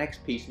corner of the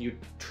next piece and you'd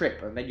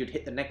trip, and then you'd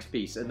hit the next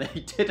piece, and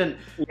they didn't.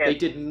 Yes. They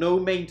did no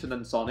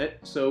maintenance on it,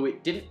 so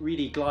it didn't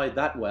really glide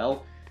that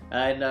well.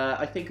 And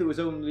I think it was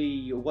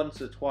only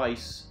once or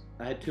twice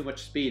I had too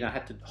much speed. I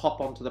had to hop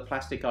onto the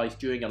plastic ice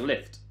during a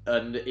lift,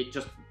 and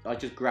I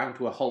just ground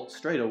to a halt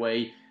straight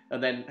away,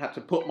 and then had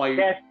to put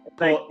my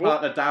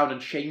partner down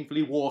and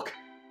shamefully walk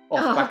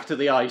off back to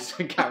the ice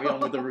and carry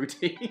on with the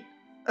routine.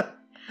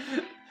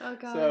 Oh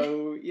god.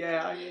 So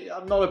yeah,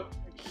 I'm not a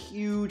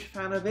huge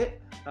fan of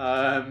it.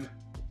 I've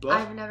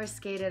never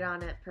skated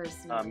on it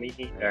personally. Me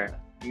neither.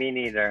 Me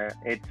neither.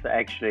 It's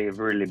actually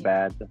really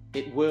bad.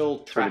 It will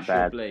trash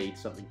your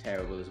blades, something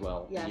terrible as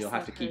well. Yes, you'll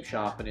have to keep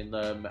sharpening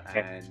them,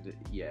 and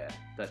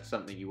that's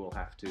something you will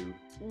have to,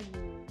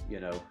 you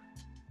know.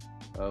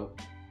 Oh,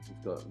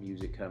 we've got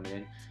music coming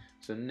in.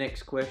 So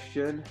next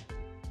question.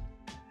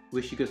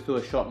 Wish you could throw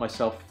a shot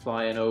myself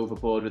flying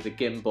overboard with a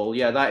gimbal.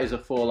 Yeah, that is a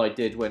fall I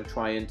did when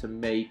trying to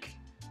make...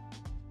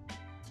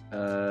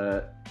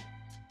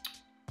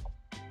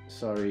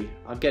 Sorry,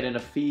 I'm getting a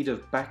feed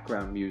of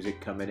background music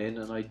coming in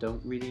and I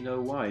don't really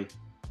know why.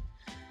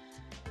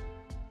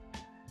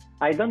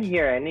 I don't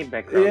hear any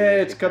background music.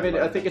 Yeah, it's coming.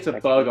 I think it's a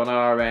bug on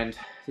our end.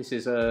 This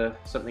is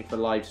something for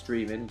live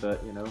streaming,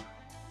 but you know.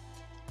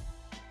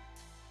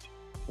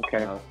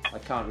 Okay. I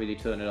can't really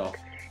turn it off.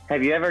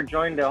 Have you ever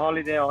joined the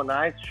Holiday on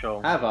Ice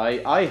show? Have I?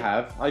 I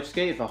have. I've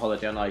skated for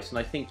Holiday on Ice, and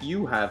I think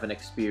you have an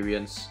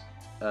experience.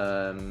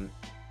 Actually,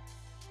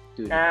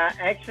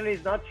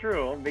 it's not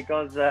true,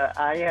 because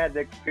I had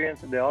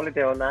experience with the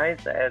Holiday on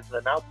Ice as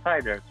an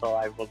outsider. So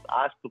I was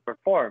asked to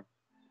perform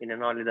in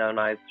an Holiday on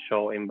Ice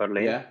show in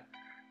Berlin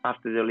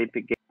after the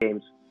Olympic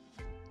Games.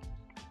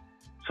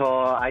 So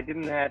I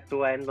didn't have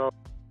to handle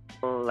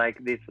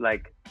like this,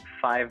 like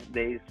 5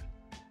 days,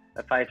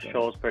 5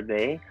 shows per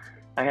day.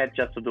 I had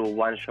just to do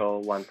one show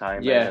one time,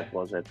 and that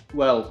was it.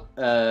 Well,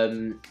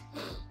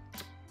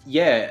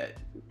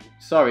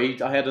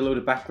 sorry, I had a load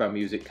of background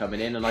music coming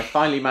in, and I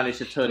finally managed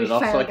to turn it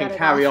off so I can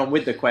carry on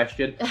with the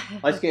question.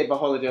 I skated for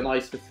Holiday on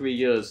Ice for 3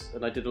 years,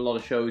 and I did a lot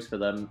of shows for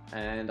them,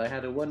 and I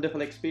had a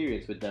wonderful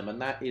experience with them, and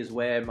that is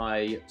where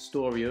my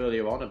story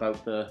earlier on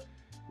about the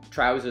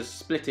trousers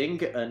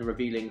splitting and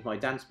revealing my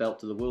dance belt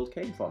to the world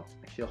came from.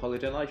 Actually, a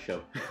Holiday on Ice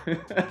show.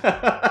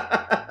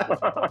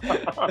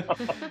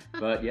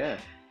 But yeah.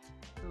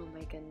 Oh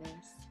my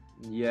goodness.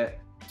 Yeah.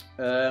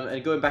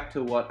 And going back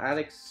to what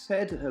Alex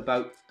said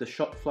about the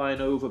shot flying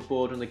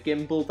overboard on the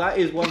gimbal, that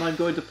is one I'm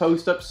going to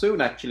post up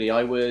soon, actually.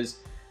 I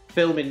was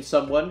filming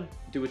someone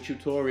do a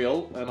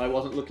tutorial, and I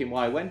wasn't looking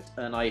where I went,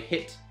 and I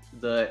hit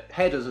the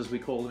headers, as we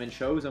call them in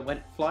shows, and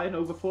went flying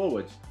over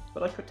forwards.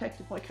 But I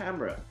protected my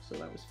camera, so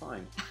that was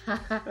fine.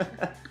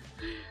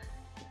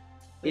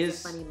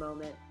 It's a funny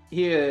moment.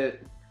 Here,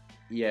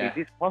 yeah. Is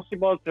it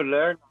possible to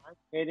learn ice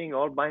skating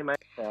all by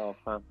myself?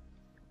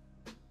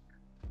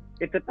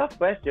 It's a tough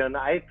question.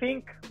 I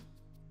think,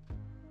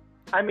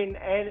 I mean,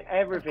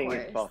 everything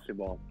is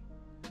possible,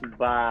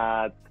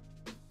 but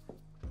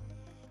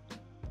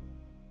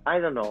I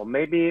don't know,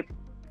 maybe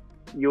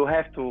you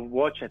have to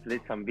watch at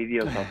least some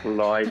videos of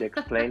Lloyd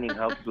explaining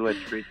how to do a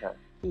trick.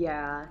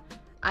 Yeah,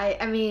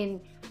 I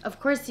mean, of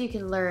course you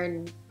can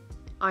learn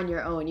on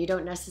your own. You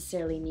don't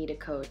necessarily need a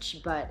coach,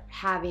 but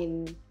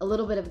having a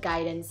little bit of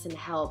guidance and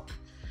help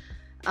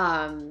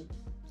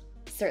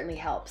certainly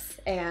helps.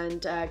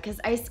 And because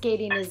ice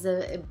skating is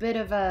a bit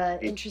of a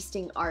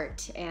interesting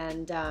art,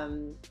 and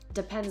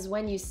depends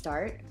when you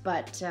start,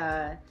 but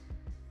yeah,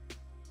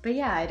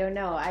 I don't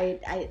know.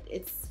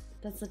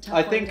 That's a tough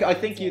one. I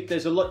think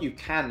there's a lot you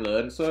can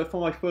learn. So for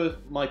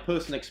my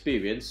personal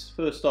experience,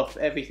 first off,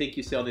 everything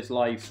you see on this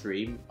live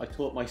stream, I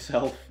taught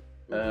myself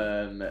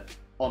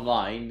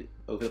online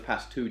over the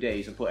past 2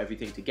 days and put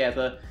everything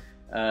together.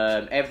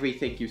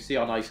 Everything you see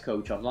on Ice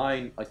Coach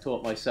online, I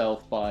taught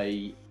myself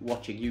by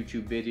watching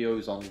YouTube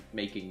videos on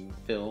making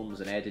films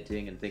and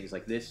editing and things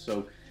like this.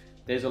 So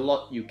there's a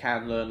lot you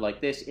can learn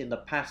like this. In the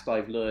past,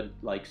 I've learned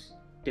like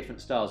different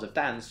styles of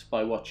dance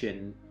by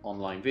watching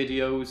online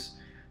videos.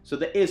 So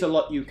there is a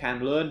lot you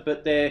can learn,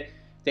 but there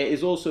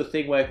is also a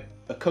thing where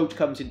a coach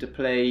comes into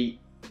play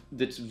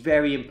that's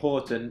very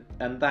important,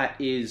 and that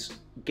is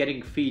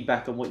getting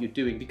feedback on what you're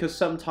doing, because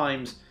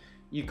sometimes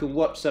you can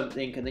watch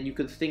something and then you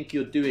can think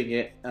you're doing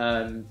it,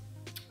 and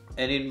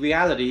in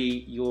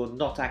reality you're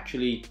not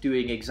actually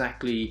doing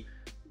exactly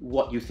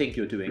what you think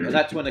you're doing. And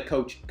that's when a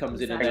coach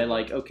comes in and they're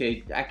like,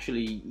 okay,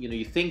 actually, you know,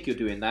 you think you're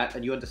doing that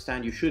and you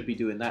understand you should be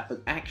doing that,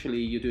 but actually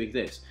you're doing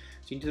this.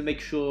 So you need to make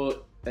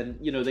sure, and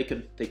you know, they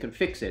can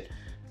fix it,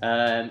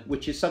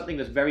 which is something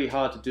that's very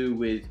hard to do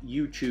with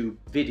YouTube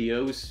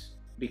videos,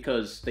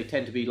 because they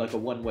tend to be like a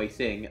one-way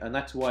thing, and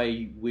that's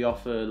why we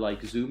offer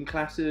like Zoom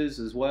classes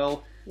as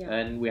well.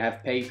 And we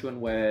have Patreon,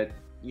 where,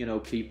 you know,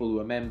 people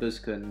who are members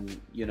can,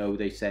 you know,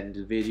 they send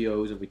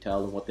videos and we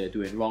tell them what they're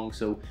doing wrong.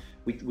 So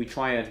we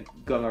try and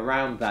go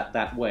around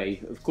that way.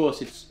 Of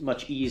course, it's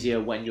much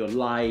easier when you're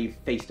live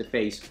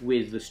face-to-face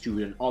with the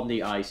student on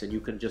the ice, and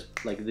you can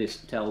just like this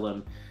tell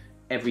them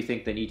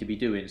everything they need to be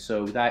doing.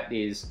 So that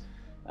is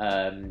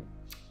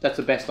that's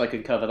the best I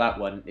can cover that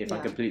one, if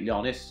I'm completely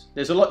honest.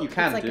 There's a lot you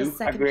can do. It's like a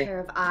second pair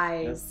of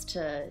eyes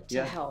to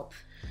help.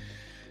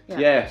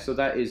 Yeah, so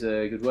that is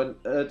a good one.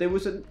 There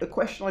was a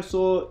question I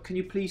saw. Can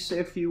you please say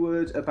a few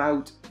words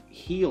about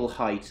heel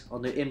height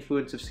on the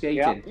influence of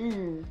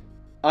skating?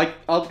 I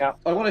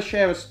want to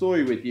share a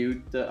story with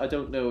you that I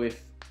don't know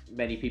if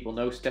many people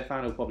know.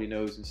 Stefano probably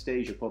knows, and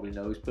Stasia probably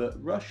knows, but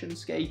Russian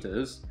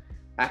skaters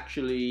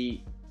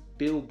actually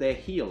build their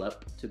heel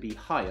up to be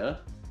higher,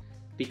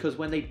 because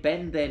when they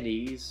bend their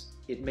knees,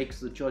 it makes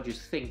the judges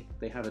think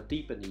they have a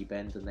deeper knee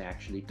bend than they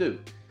actually do.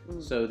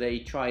 So they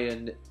try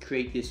and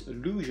create this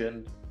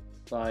illusion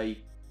by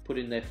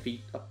putting their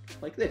feet up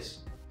like this.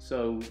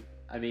 So,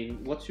 I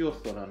mean, what's your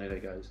thought on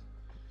it, guys?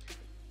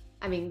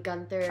 I mean,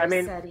 Gunther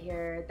said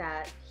here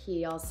that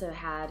he also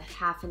had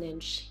half an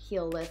inch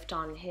heel lift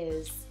on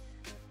his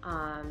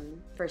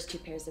first 2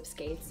 pairs of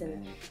skates,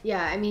 and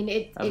I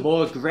mean a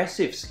more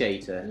aggressive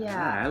skater.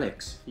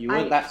 Alex, you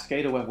weren't that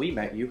skater when we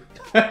met you.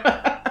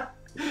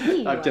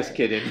 I'm just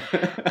kidding.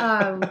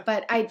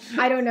 But I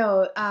don't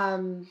know.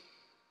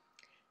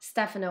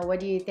 Stefano,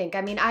 what do you think?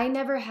 I mean, I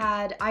never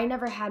had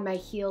my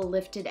heel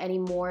lifted any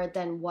more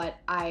than what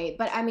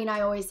but I mean,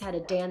 I always had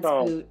a dance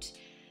boot.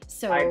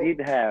 So I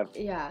did have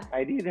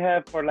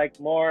for like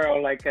more,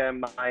 or like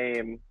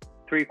my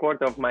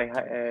 3/4 of my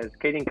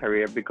skating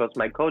career, because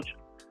my coach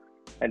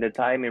at the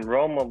time in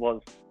Rome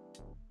was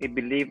it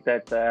believed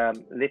that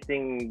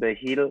lifting the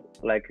heel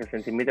like a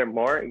centimeter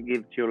more, it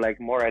gives you like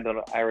more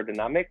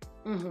aerodynamic.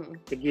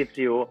 It gives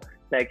you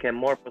like a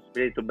more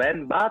possibility to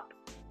bend, but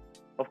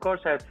of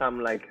course has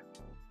some like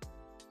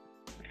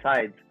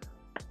side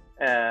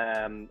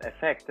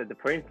effect.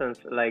 For instance,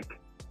 like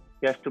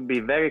you have to be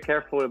very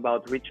careful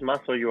about which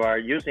muscle you are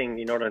using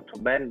in order to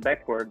bend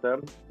backward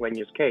when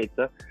you skate,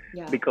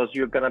 because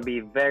you're gonna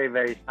be very,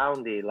 very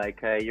soundy. Like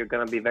you're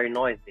gonna be very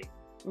noisy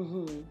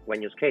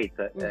when you skate.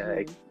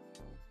 It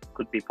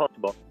could be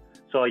possible.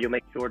 So you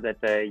make sure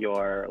that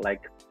your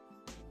like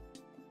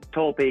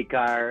toe pick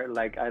are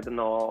like, I don't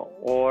know,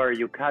 or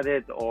you cut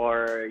it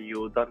or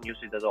you don't use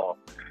it at all.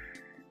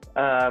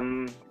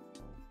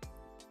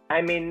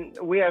 I mean,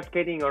 we are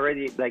skating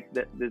already. Like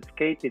the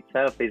skate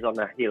itself is on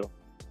a hill.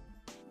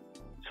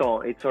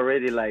 So it's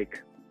already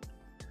like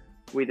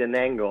with an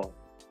angle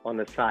on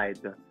the side.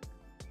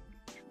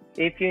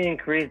 If you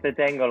increase that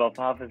angle of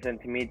half a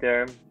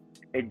centimeter,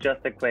 it's just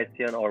a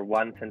question or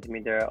 1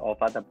 centimeter of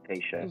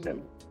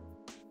adaptation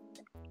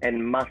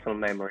and muscle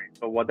memory.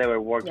 So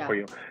whatever works for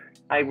you.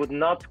 I would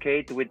not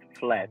skate with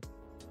flat,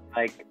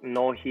 like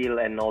no heel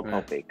and no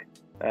topic.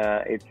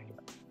 I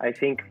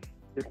think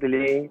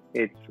physically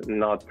it's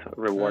not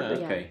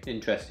rewarding. Okay,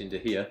 interesting to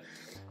hear.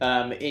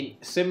 In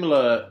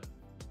similar.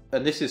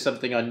 And this is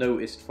something I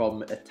noticed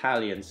from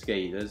Italian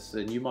skaters,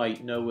 and you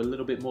might know a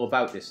little bit more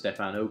about this,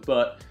 Stefano,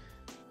 but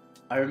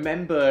I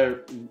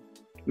remember...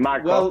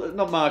 Marco. Well,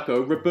 not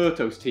Marco,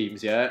 Roberto's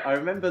teams, yeah? I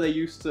remember they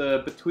used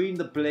to, between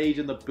the blade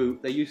and the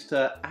boot, they used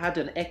to add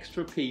an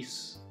extra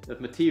piece of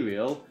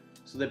material,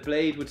 so the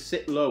blade would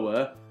sit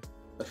lower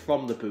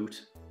from the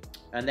boot,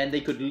 and then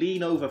they could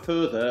lean over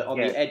further on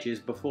the edges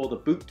before the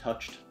boot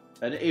touched.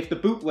 And if the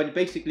boot, when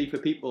basically for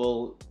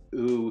people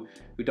who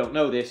don't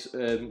know this,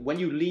 when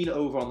you lean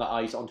over on the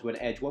ice onto an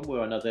edge one way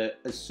or another,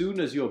 as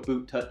soon as your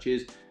boot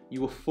touches, you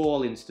will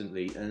fall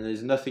instantly, and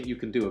there's nothing you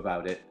can do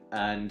about it.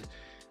 And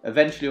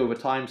eventually over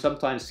time,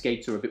 sometimes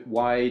skates are a bit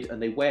wide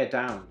and they wear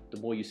down the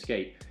more you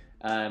skate.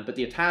 But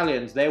the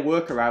Italians, their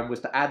workaround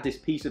was to add this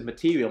piece of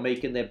material,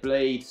 making their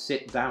blade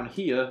sit down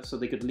here so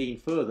they could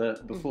lean further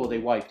before they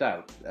wiped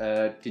out.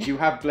 Did you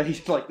have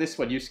blades like this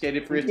when you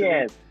skated for Italy?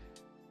 Yes.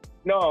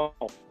 No.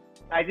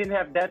 I didn't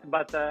have that,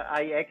 but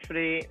I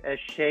actually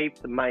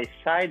shaped my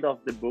side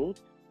of the boot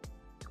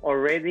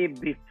already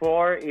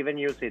before even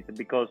use it,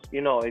 because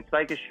you know it's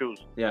like a shoes.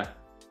 Yeah.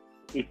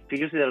 If you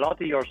use it a lot,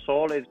 your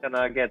sole is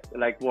gonna get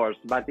like worse.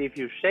 But if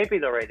you shape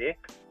it already,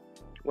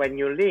 when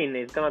you lean,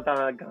 it's not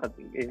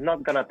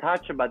gonna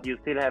touch, but you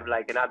still have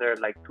like another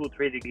like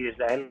 2-3 degrees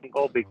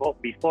angle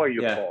before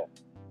you fall.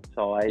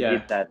 So I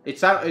did that.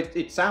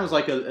 It sounds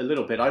like a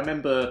little bit. I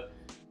remember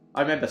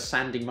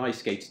sanding my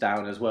skates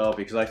down as well,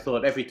 because I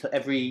thought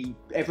every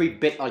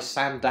bit I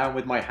sand down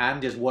with my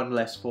hand is one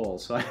less fall.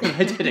 So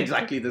I did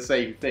exactly the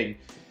same thing.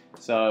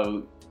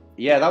 So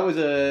yeah, that was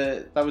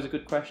a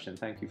good question.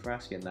 Thank you for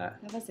asking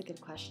that. That was a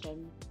good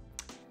question.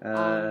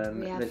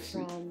 We have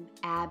from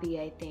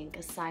Abby, I think,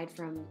 aside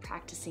from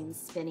practicing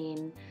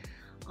spinning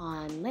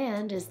on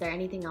land, is there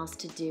anything else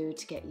to do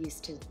to get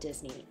used to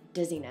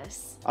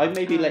dizziness? I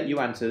maybe let you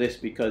answer this,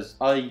 because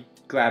I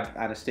grab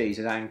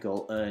Anastasia's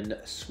ankle and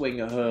swing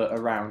her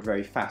around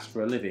very fast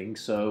for a living,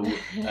 so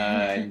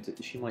and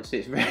she might say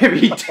it's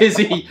very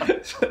dizzy.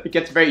 It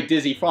gets very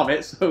dizzy from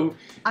it, so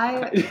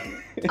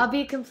I'll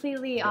be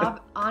completely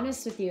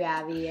honest with you,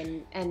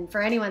 Abby, and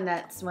for anyone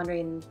that's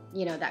wondering,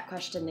 you know, that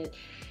question,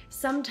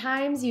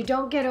 sometimes you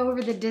don't get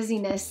over the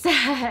dizziness.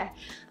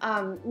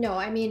 No,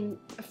 I mean,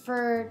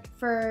 for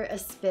a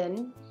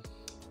spin,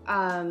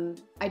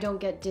 I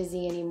don't get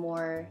dizzy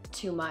anymore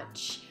too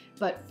much.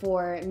 But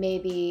for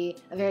maybe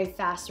a very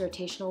fast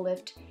rotational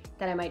lift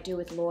that I might do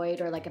with Lloyd,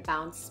 or like a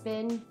bounce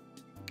spin,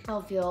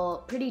 I'll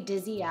feel pretty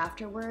dizzy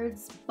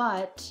afterwards.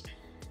 But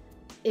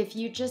if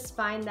you just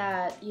find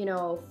that, you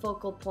know,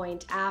 focal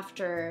point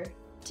after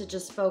to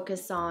just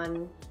focus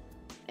on,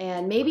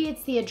 and maybe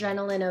it's the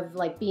adrenaline of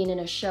like being in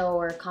a show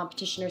or a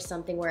competition or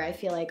something where I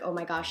feel like, oh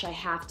my gosh, I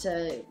have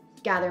to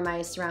gather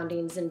my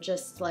surroundings and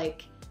just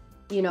like,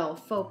 you know,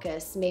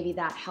 focus. Maybe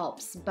that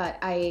helps. But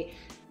I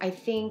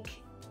think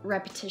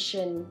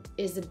repetition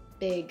is a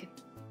big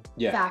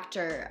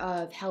factor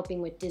of helping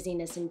with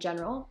dizziness in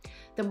general.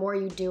 The more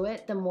you do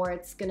it, the more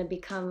it's going to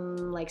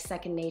become like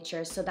second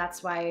nature. So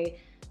that's why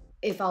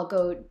if I'll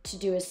go to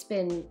do a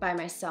spin by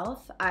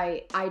myself,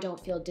 I don't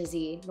feel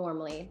dizzy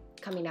normally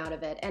coming out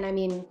of it. And I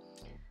mean,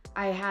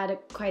 I had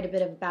quite a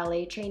bit of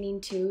ballet training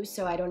too,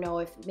 so I don't know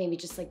if maybe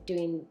just like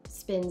doing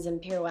spins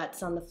and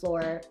pirouettes on the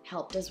floor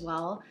helped as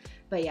well.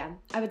 But yeah,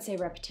 I would say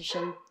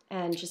repetition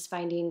and just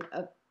finding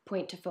a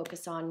point to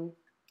focus on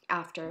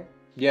after.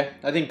 Yeah,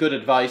 I think good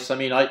advice. I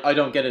mean, I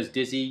don't get as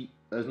dizzy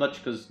as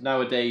much because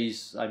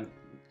nowadays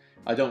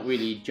I don't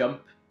really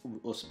jump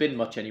or spin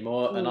much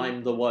anymore, and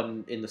I'm the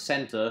one in the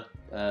center,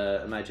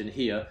 imagine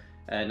here,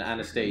 and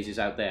Anastasia's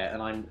out there,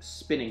 and I'm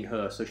spinning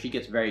her, so she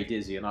gets very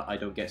dizzy, and I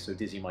don't get so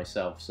dizzy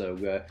myself. So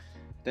I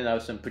think that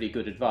was some pretty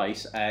good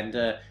advice. And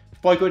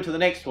before I go into the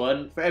next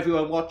one, for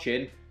everyone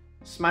watching,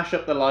 smash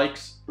up the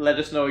likes, let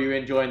us know you're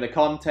enjoying the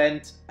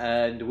content,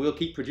 and we'll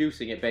keep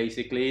producing it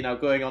basically. Now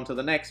going on to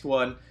the next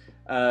one,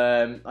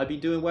 I've been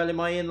doing well in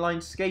my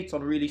inline skates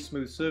on really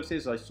smooth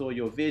surfaces. I saw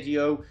your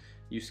video,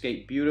 you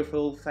skate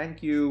beautiful.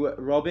 Thank you,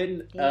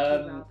 Robin. Thank you,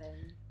 Robin.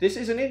 This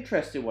is an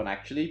interesting one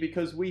actually,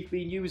 because we've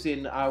been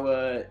using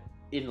our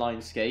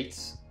inline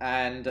skates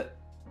and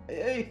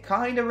it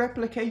kind of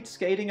replicates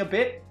skating a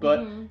bit,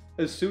 but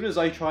as soon as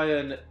I try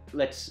and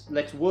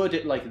let's word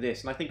it like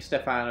this, and I think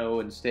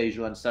Stefano and Stage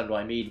will understand what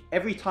I mean.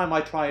 Every time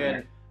I try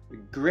and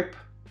grip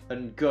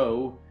and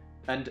go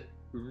and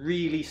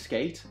really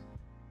skate,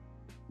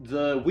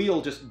 the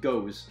wheel just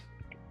goes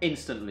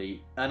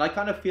instantly, and I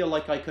kind of feel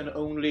like I can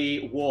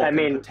only walk and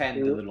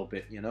pretend a little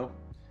bit, you know.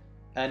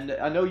 And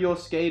I know your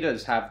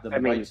skaters have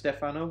them, right,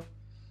 Stefano?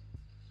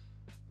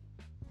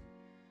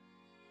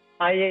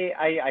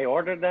 I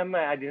ordered them.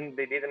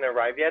 They didn't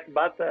arrive yet.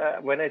 But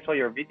when I saw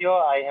your video,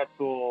 I had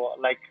to,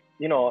 like,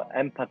 you know,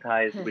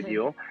 empathize with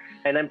you.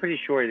 And I'm pretty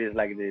sure it is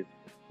like this,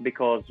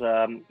 because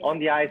on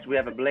the ice we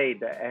have a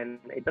blade, and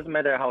it doesn't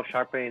matter how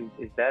sharp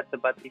is that.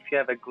 But if you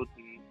have a good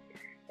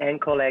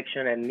ankle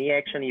action and knee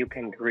action, you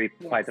can grip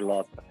quite a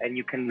lot, and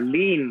you can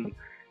lean.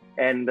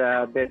 And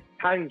the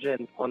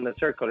tangent on the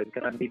circle is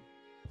gonna be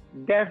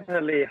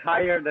definitely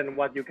higher than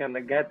what you can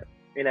get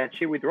in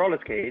achieve with roller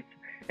skates.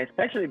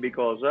 Especially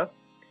because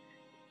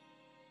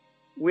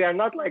we are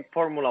not like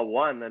Formula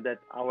One, that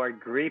our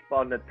grip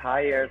on the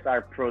tires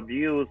are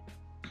produced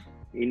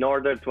in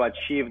order to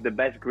achieve the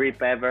best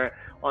grip ever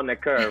on a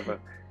curve.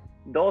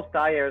 Those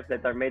tires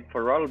that are made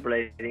for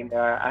rollerblading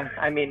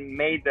are,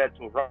 made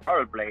to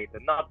rollerblade,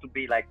 not to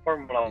be like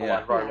Formula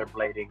One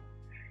rollerblading.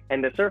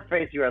 And the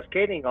surface you are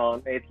skating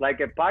on, it's like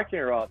a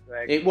parking lot.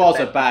 It was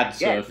a bad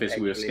surface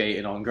we were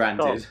skating on,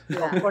 granted.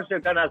 So, of course you're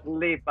gonna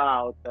slip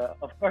out.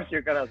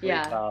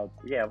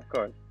 Yeah, of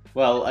course.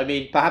 Well, I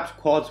mean, perhaps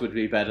quads would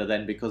be better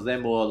then, because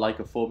they're more like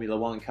a Formula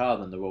One car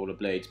than the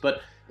rollerblades.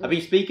 But I've been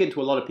speaking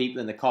to a lot of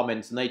people in the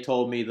comments, and they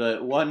told me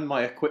that, one,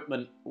 my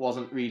equipment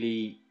wasn't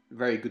really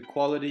very good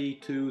quality.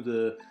 Two,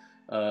 the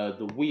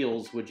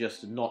wheels were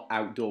just not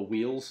outdoor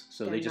wheels,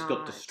 so they just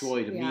got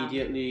destroyed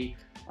immediately.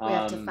 We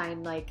have to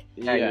find like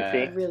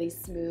really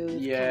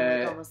smooth, kind of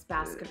like almost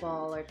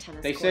basketball or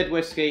tennis. They said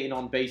we're skating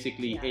on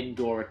basically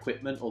indoor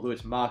equipment, although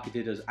it's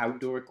marketed as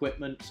outdoor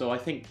equipment. So I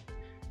think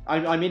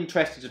I'm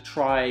interested to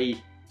try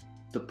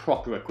the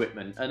proper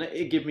equipment, and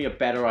it give me a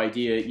better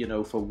idea, you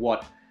know, for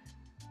what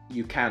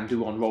you can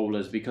do on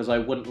rollers, because I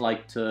wouldn't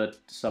like to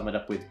sum it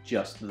up with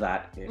just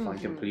that, if I'm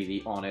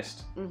completely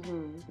honest.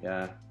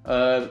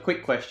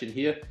 Quick question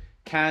here.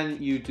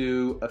 Can you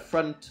do a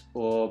front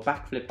or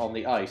backflip on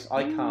the ice?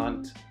 I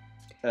can't.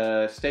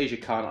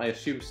 Stasia can't. I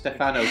assume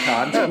Stefano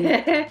can't.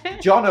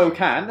 Jono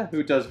can,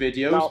 who does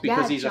videos,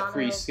 because he's a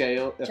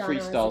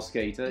freestyle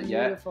skater.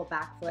 Beautiful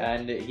backflip.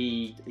 And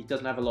he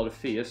doesn't have a lot of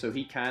fear, so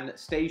he can.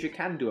 Stasia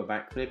can do a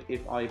backflip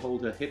if I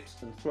hold her hips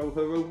and throw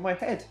her over my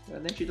head,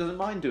 and then she doesn't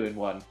mind doing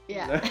one.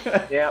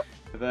 Yeah.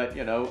 But,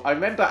 you know, I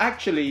remember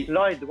actually...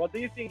 Lloyd, what do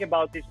you think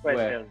about this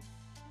question?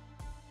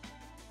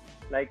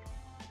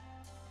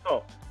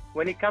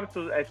 When it comes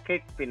to a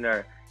skate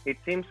spinner, it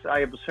seems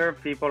I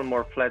observe people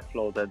more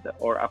flat-floated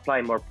or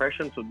apply more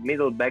pressure to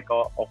middle back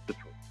of the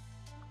foot.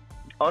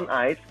 On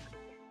ice,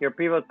 your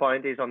pivot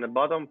point is on the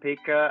bottom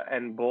peak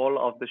and ball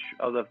of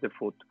the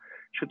foot.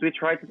 Should we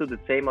try to do the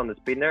same on the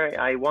spinner?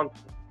 I don't want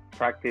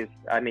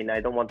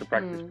to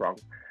practice wrong.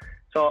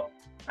 So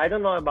I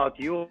don't know about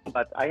you,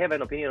 but I have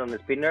an opinion on the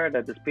spinner,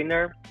 that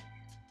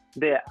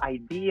the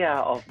idea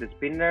of the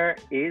spinner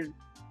is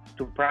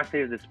to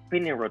practice the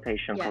spinning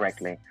rotation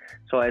correctly.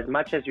 So as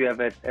much as you have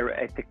a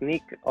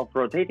technique of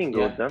rotating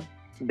good,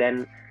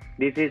 then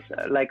this is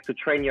like to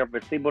train your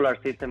vestibular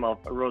system of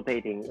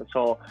rotating.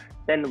 So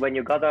then when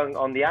you got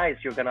on the ice,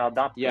 you're gonna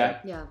adapt.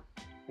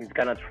 It's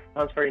gonna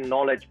transfer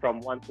knowledge from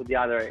one to the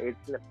other.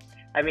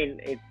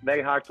 It's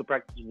very hard to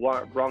practice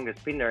wrong a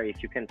spinner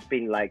if you can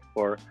spin like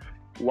for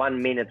 1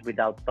 minute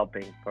without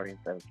stopping, for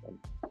instance.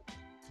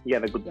 You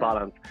have a good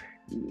balance.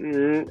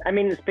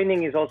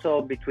 Spinning is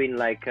also between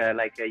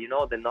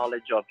the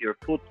knowledge of your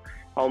foot,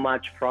 how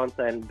much front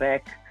and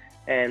back,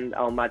 and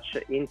how much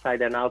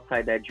inside and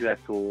outside edge you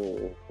have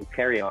to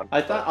carry on.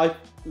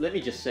 Let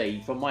me just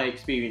say, from my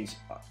experience,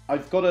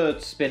 I've got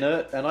a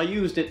spinner and I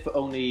used it for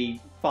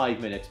only 5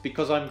 minutes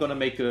because I'm going to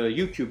make a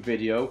YouTube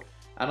video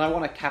and I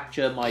want to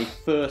capture my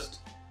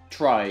first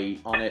try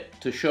on it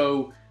to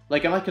show.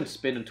 And I can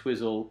spin and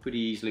twizzle pretty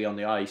easily on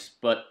the ice,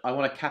 but I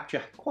want to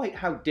capture quite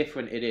how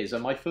different it is.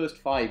 And my first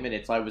 5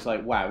 minutes, I was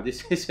like, wow,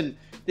 this isn't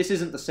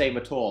the same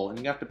at all. And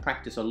you have to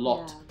practice a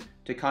lot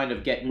to kind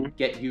of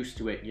get used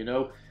to it, you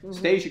know.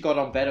 Stasia got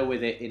on better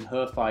with it in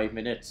her 5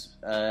 minutes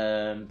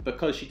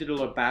because she did a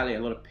lot of ballet, a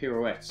lot of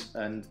pirouettes,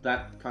 and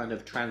that kind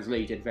of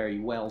translated very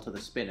well to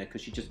the spinner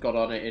because she just got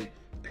on it and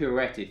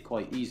pirouetted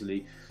quite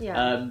easily.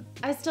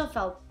 I still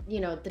felt,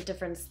 the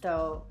difference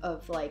though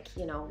of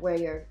where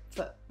your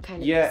foot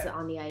kind of is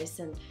on the ice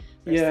and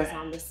versus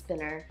on the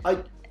spinner.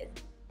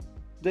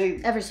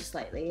 Ever so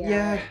slightly.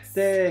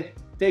 They're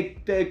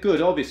they're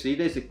good. Obviously,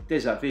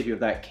 there's that video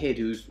of that kid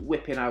who's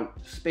whipping out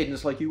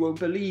spins like you won't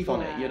believe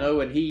on it, you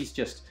know, and he's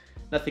just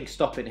nothing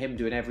stopping him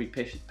doing every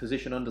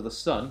position under the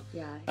sun.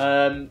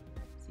 Yeah.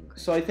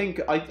 So I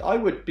think I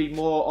would be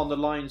more on the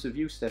lines of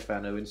you,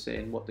 Stefano, in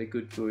saying what they're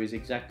good for is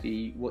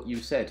exactly what you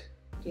said,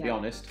 to be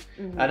honest.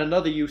 And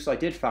another use I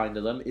did find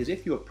of them is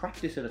if you're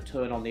practicing a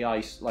turn on the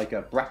ice, like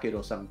a bracket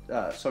or some,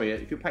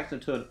 if you're practicing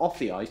a turn off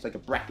the ice, like a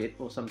bracket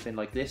or something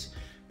like this,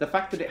 the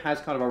fact that it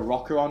has kind of a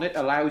rocker on it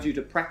allows you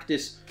to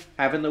practice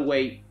having the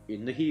weight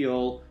in the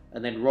heel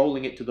and then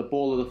rolling it to the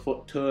ball of the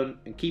foot, turn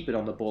and keep it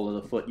on the ball of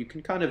the foot. You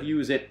can kind of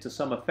use it to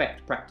some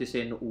effect,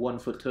 practicing 1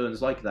 foot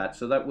turns like that.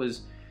 So that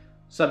was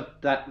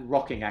that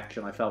rocking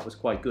action I felt was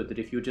quite good, that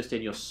if you're just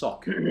in your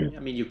sock, I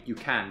mean, you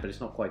can, but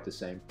it's not quite the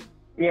same.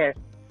 Yes,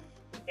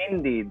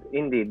 indeed.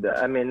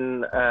 I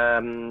mean,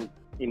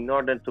 in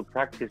order to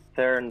practice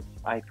turns,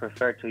 I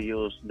prefer to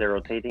use the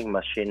rotating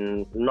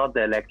machine, not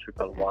the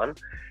electrical one,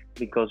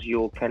 because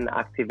you can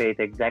activate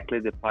exactly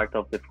the part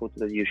of the foot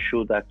that you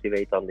should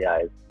activate on the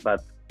ice.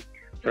 But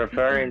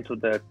referring to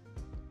the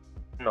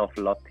of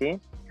Lotti,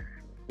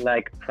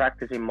 like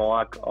practicing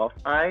Mohawk off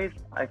ice,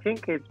 I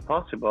think it's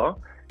possible.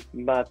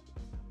 But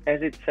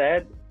as it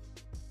said,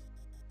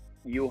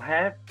 you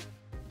have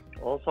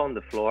also on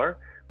the floor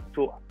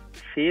to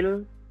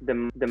feel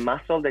the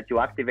muscle that you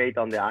activate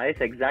on the ice,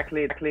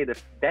 exactly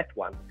that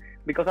one.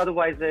 Because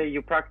otherwise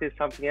you practice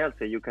something else.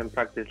 You can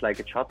practice like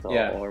a shuttle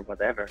or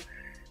whatever.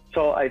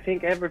 So I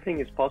think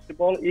everything is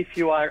possible if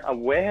you are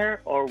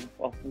aware of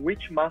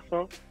which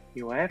muscle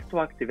you have to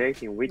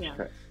activate in which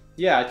turn.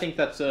 Yeah, I think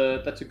that's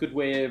a good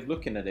way of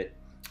looking at it.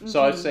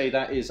 So I'd say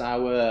that is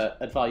our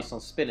advice on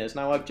spinners.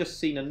 Now I've just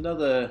seen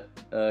another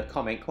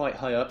comment quite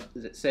high up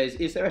that says,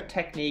 is there a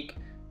technique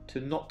to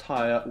not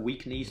tire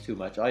weak knees too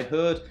much? I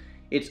heard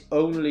it's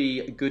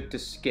only good to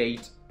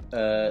skate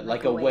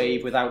like a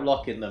wave without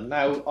locking them.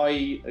 Now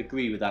I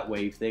agree with that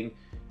wave thing.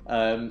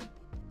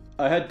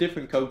 I had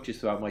different coaches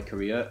throughout my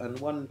career, and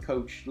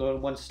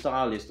one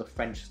style is the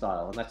French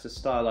style, and that's the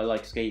style I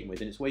like skating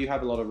with, and it's where you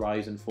have a lot of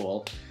rise and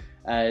fall.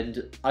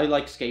 And I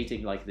like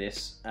skating like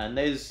this, and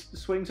there's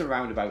swings and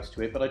roundabouts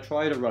to it, but I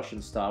tried a Russian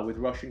style with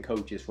Russian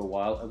coaches for a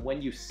while, and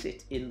when you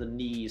sit in the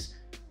knees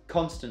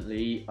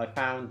constantly, I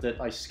found that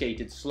I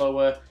skated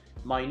slower,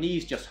 my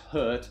knees just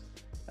hurt,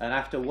 and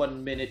after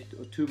 1 minute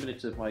or 2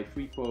 minutes of my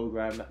free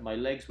program, my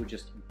legs were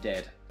just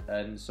dead.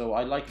 And so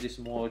I like this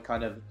more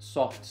kind of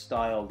soft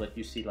style that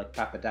you see like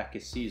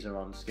Papadakis Caesar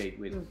on skate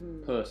with.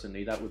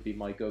 Personally, that would be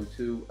my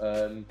go-to.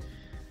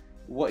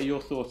 What are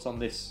your thoughts on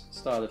this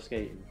style of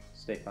skating,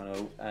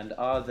 Stefano? And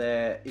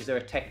is there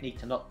a technique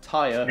to not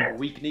tire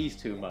weak knees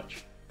too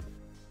much?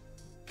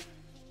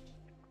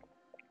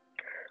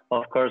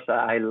 Of course,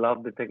 I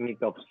love the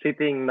technique of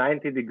sitting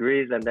 90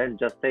 degrees and then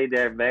just stay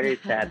there very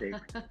static.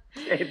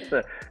 It's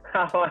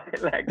how I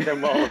like the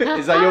most.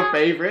 Is that your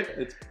favorite?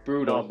 It's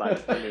brutal. No,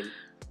 but I mean,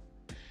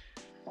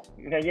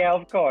 yeah,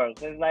 of course.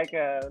 It's like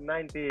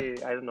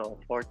 90, I don't know,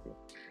 40.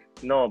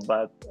 No,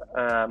 but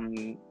I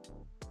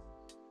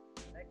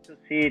like to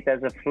see it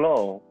as a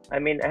flow. I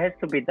mean, it has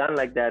to be done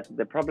like that.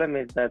 The problem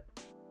is that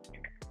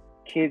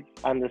kids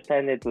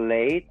understand it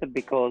late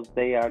because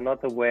they are not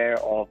aware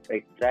of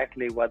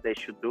exactly what they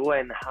should do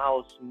and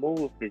how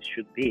smooth it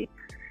should be.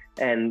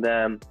 And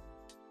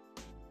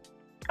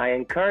I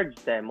encourage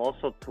them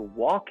also to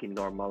walk in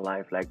normal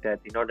life like that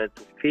in order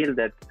to feel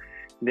that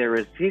the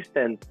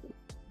resistance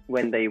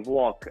when they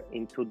walk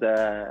into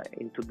the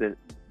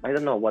I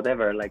don't know,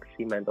 whatever, like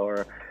cement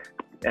or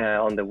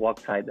on the walk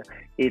side,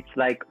 it's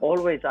like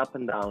always up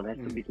and down, has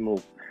to be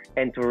smooth.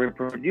 And to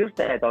reproduce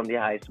that on the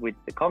ice with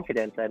the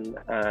confidence and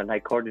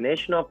like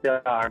coordination of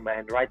the arm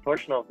and right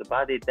portion of the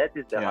body, that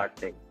is the hard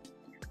thing,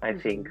 I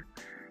think.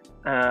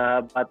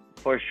 But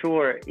for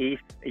sure, if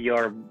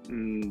your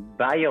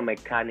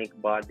biomechanic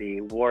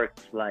body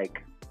works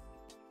like,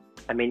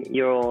 I mean,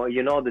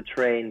 you know the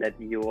train that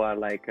you are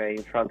like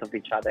in front of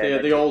each other. Yeah,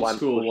 the old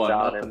school one,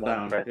 down up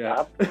and down.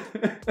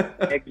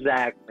 Up.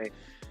 Exactly.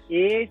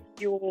 If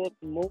you would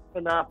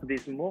open up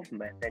this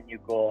movement and you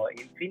go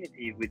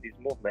infinity with this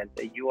movement,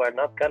 you are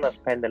not gonna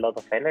spend a lot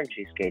of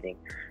energy skating.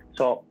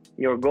 So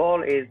your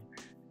goal is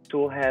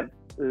to have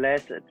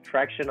less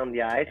traction on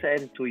the ice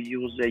and to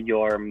use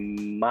your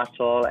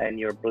muscle and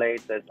your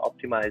blades as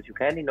optimal as you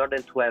can in order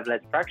to have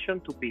less traction,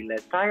 to be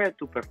less tired,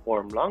 to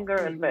perform longer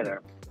and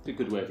better. It's a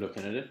good way of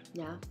looking at it.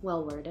 Yeah,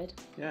 well worded.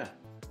 Yeah.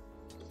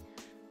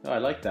 Oh, I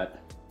like that.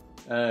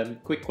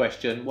 Quick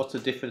question. What's the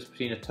difference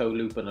between a toe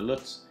loop and a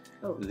Lutz?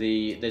 Oh.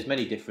 There's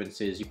many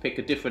differences. You pick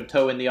a different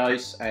toe in the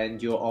ice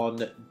and you're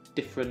on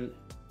different...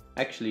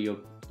 Actually, you're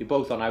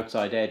both on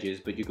outside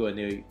edges, but you go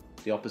in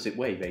the opposite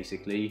way,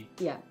 basically.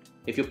 Yeah.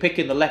 If you're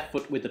picking the left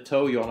foot with the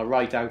toe, you're on a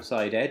right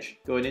outside edge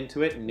going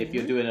into it. And if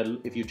you're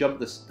if you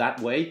jump that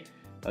way,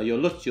 your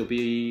Lutz, you'll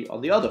be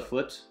on the other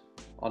foot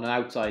on an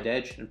outside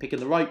edge and picking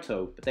the right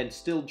toe, but then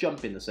still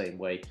jumping the same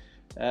way.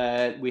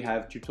 We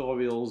have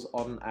tutorials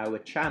on our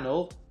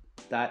channel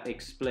that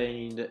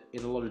explained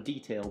in a lot of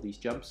detail these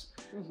jumps.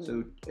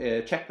 So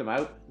check them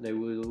out. They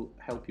will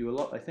help you a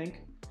lot, I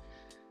think.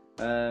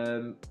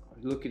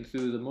 Looking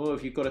through them more.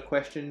 Have you got a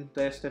question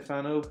there,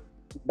 Stefano?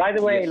 By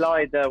the way, Yes.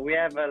 Lloyd, we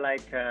have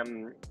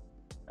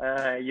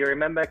you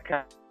remember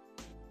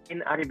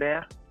Karine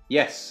Aribert?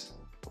 Yes.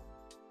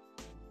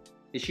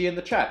 Is she in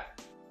the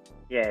chat?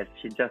 Yes,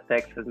 she just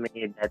texted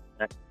me that.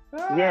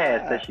 Ah.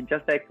 Yes, she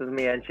just texted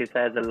me and she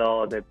says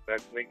hello that we're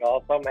doing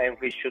awesome and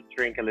we should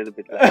drink a little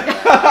bit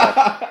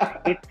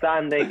later. It's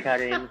Sunday,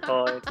 Karin,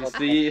 so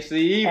It's the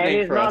evening and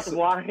it's for not us.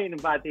 wine,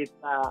 but it's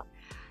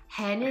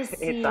Hennessy.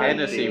 It's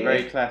Hennessy,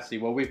 very classy.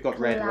 Well, we've got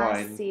red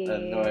wine, Classy.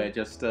 and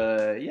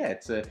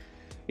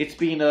it's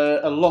been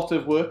a lot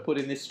of work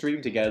putting this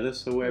stream together.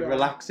 So we're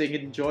relaxing,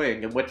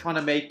 enjoying, and we're trying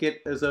to make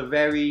it as a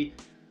very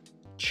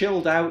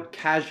chilled out,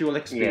 casual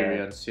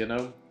experience. You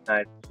know,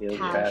 I feel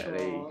that. Casual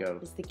There you go.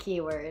 is the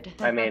key word.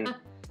 I mean,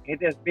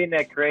 it has been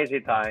a crazy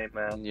time.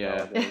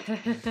 Yeah.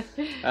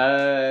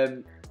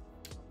 So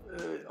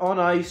On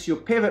ice, your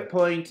pivot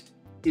point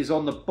is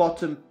on the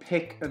bottom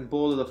pick and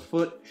ball of the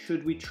foot.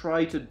 Should we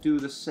try to do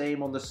the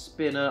same on the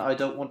spinner? I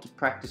don't want to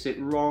practice it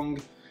wrong.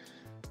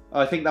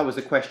 I think that was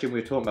the question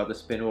we were talking about the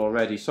spinner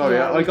already. Sorry,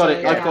 Yeah, I got we it.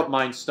 did, I've yeah. got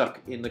mine stuck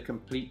in the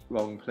complete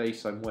wrong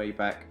place. I'm way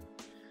back.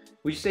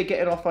 Would you say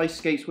getting off ice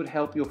skates would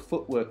help your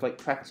footwork, like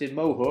practicing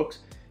mohawks?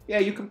 Yeah,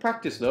 you can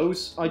practice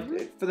those.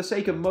 For the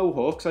sake of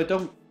mohawks, I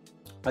don't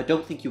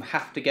think you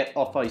have to get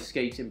off ice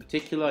skates in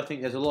particular. I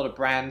think there's a lot of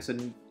brands,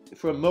 and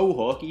for a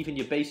mohawk, even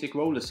your basic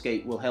roller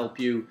skate will help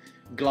you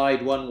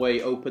glide one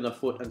way, open a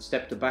foot, and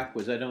step to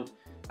backwards. I don't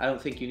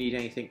think you need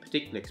anything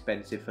particularly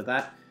expensive for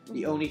that.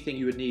 The only thing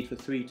you would need for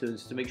 3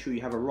 turns is to make sure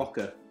you have a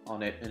rocker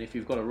on it, and if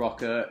you've got a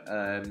rocker,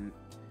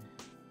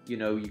 you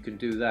know, you can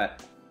do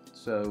that.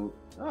 So,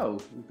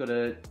 we've got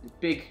a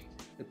big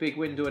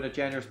window and a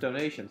generous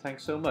donation.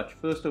 Thanks so much.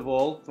 First of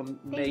all, from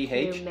May Thank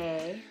H. you,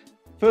 May.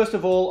 First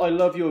of all, I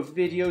love your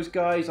videos,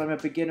 guys. I'm a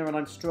beginner and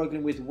I'm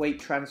struggling with weight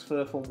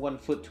transfer from one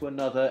foot to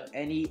another.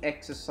 Any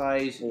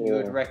exercise you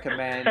would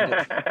recommend?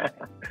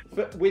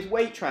 With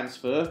weight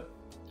transfer,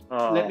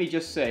 let me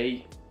just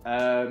say,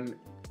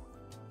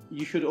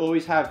 you should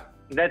always have...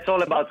 That's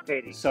all about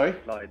skating. Sorry?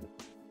 Lloyd.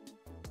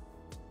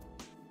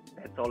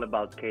 It's all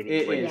about skating.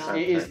 It weight is. transfer.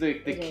 It is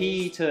the It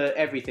key is. to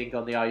everything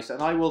on the ice.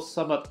 And I will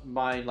sum up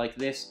mine like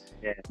this.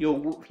 Yeah.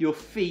 Your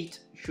feet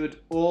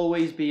should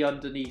always be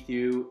underneath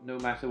you, no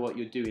matter what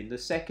you're doing. The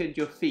second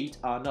your feet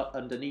are not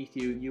underneath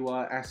you, you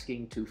are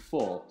asking to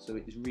fall. So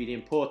it is really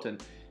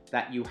important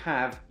that you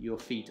have your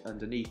feet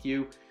underneath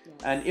you. Yes.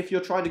 And if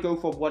you're trying to go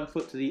from one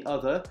foot to the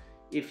other,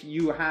 if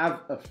you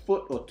have a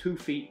foot or 2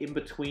 feet in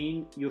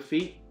between your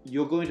feet,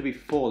 you're going to be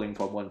falling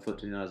from one foot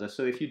to another.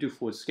 So if you do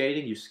forward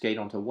skating, you skate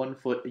onto one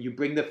foot, you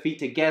bring the feet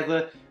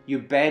together, you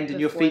bend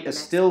and your Before feet the are next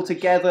still push.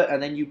 together,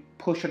 and then you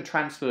push and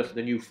transfer to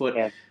the new foot.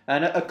 Yeah.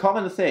 And a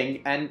common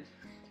thing, and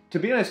to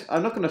be honest,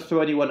 I'm not going to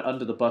throw anyone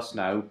under the bus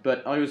now,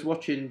 but I was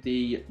watching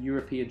the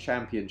European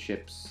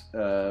Championships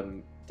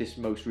this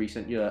most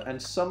recent year,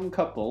 and some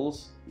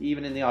couples,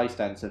 even in the ice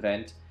dance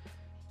event,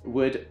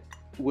 would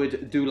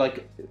do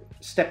like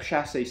step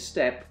chasse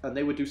step, and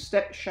they would do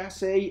step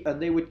chasse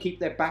and they would keep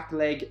their back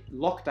leg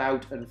locked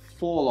out and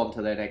fall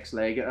onto their next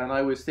leg. And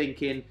I was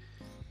thinking,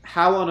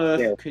 how on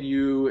earth can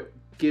you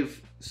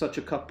give such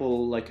a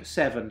couple like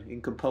 7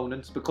 in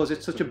components, because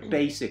it's such a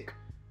basic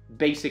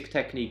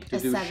technique to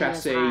do 7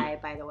 chasse. is high,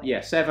 by the way.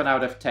 Yeah, 7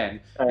 out of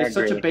 10. It's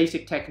such a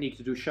basic technique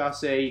to do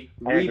chasse,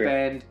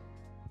 rebend,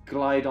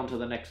 glide onto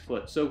the next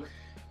foot. So,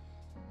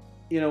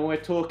 you know, when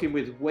we're talking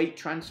with weight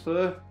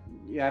transfer,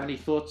 you have any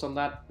thoughts on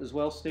that as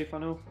well,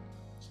 Stefano?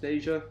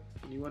 Stasia,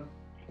 anyone?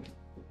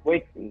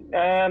 Weight,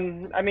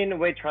 I mean,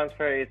 weight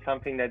transfer is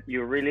something that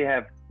you really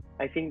have.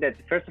 I think that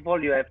first of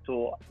all, you have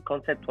to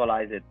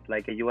conceptualize it.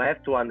 Like, you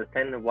have to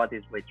understand what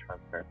is weight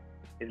transfer.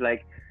 It's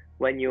like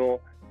when you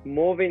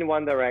move in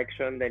one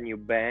direction, then you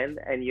bend,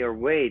 and your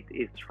weight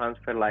is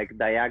transferred like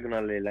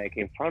diagonally, like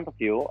in front of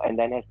you, and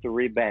then has to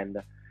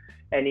rebend.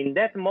 And in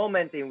that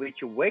moment in which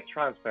you weight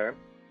transfer,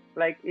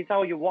 like, it's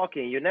how you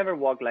walking. You never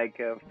walk like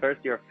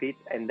first your feet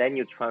and then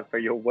you transfer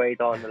your weight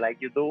on.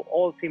 Like, you do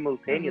all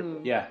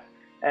simultaneously. Yeah.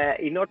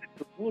 In order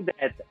to do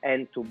that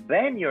and to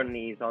bend your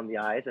knees on the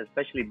ice,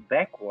 especially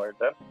backward,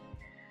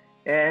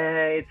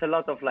 it's a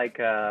lot of like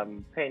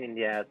pain in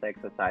the ass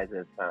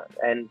exercises.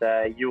 And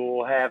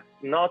you have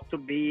not to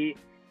be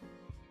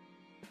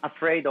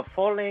afraid of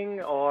falling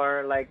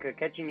or like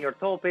catching your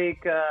toe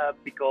pick,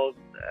 because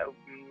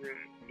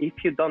if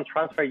you don't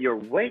transfer your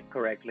weight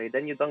correctly,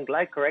 then you don't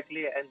glide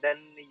correctly, and then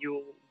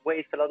you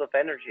waste a lot of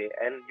energy,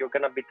 and you're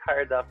gonna be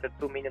tired after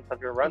 2 minutes of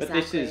your run. But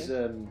this is,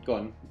 go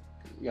on.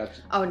 Yeah.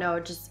 Oh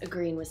no, just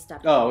agreeing with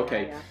Steph. Oh,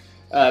 okay.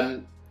 Yeah.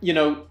 You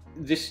know,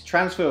 this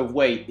transfer of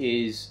weight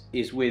is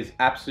with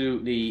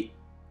absolutely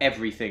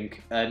everything.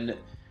 And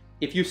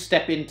if you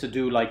step in to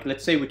do, like,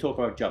 let's say we talk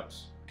about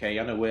jumps. Okay,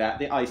 I know we're at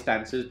the ice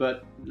dancers,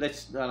 but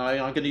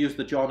I'm going to use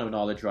the Jono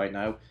knowledge right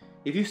now.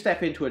 If you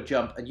step into a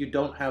jump and you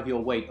don't have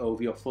your weight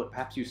over your foot,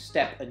 perhaps you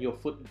step and your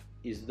foot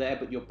is there,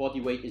 but your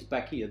body weight is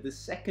back here. The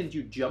second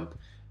you jump,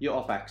 you're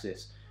off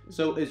axis.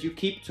 So as you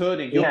keep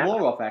turning, you're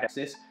more off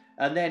axis.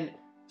 And then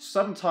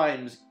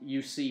sometimes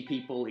you see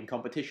people in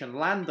competition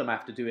land them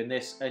after doing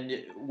this, and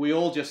we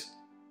all just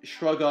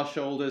shrug our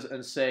shoulders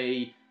and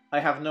say, I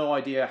have no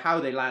idea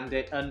how they land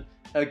it. And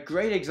a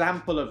great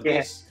example of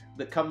this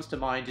that comes to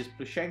mind is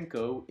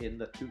Plushenko in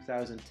the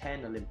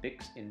 2010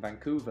 Olympics in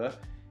Vancouver.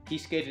 He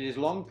skated his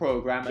long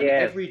program, and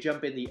every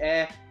jump in the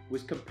air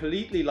was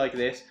completely like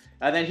this,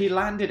 and then he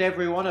landed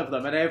every one of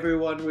them, and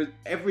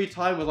every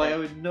time was like, I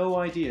have no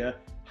idea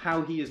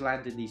how he is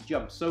landing these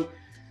jumps. So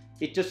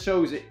it just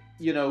shows it,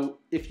 you know,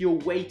 if your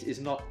weight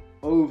is not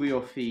over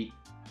your feet,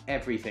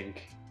 everything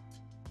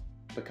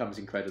becomes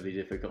incredibly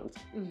difficult.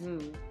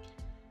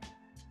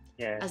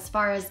 As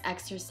far as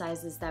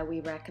exercises that we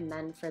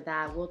recommend for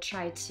that, we'll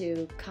try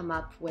to come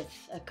up with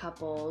a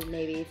couple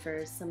maybe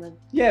for some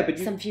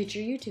future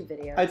YouTube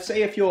videos. I'd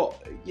say if you're,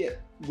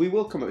 we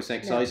will come up with some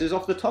exercises.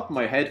 Off the top of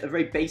my head, a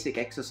very basic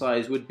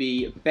exercise would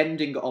be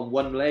bending on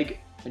one leg,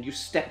 and you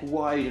step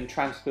wide and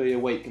transfer your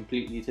weight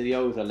completely to the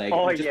other leg.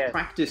 And just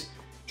practice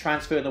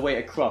transferring the weight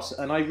across.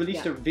 And I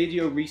released a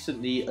video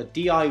recently, a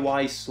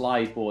DIY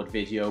slide board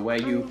video,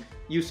 where you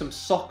use some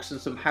socks and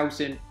some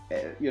housing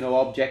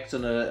objects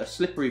on a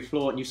slippery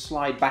floor, and you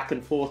slide back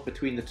and forth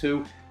between the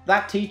two.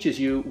 That teaches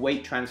you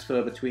weight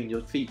transfer between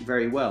your feet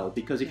very well,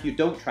 because if you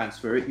don't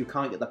transfer it, you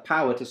can't get the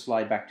power to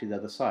slide back to the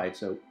other side.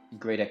 So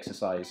great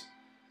exercise.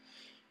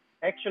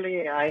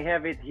 Actually, I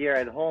have it here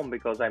at home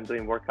because I'm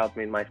doing workout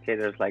with my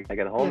skaters like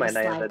at home, and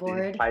I have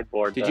a slide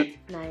board. Did you?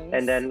 Nice.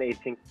 And then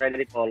it's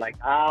incredible, like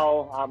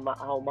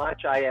how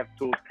much I have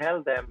to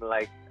tell them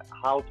like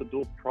how to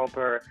do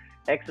proper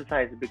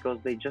exercise, because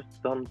they just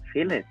don't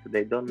feel it.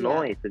 They don't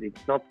know it.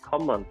 It's not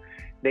common.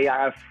 They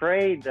are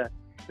afraid.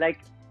 Like,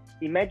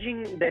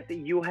 imagine that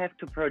you have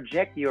to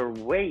project your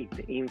weight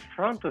in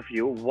front of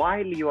you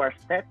while you are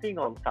stepping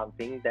on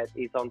something that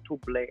is on two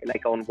blade,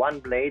 like on one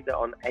blade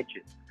on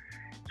edges.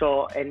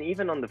 So, and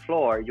even on the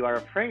floor, you are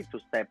afraid to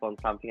step on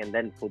something and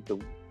then put the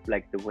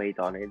weight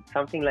on it.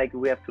 Something like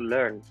we have to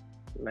learn,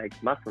 like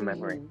muscle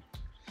memory.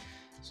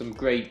 Some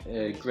great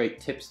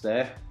tips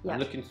there. I'm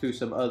looking through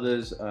some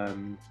others.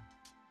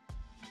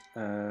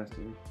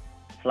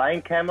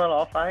 Flying camel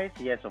off ice,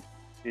 yes,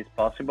 it's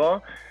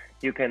possible.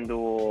 You can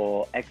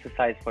do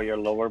exercise for your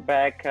lower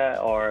back,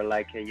 or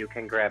like you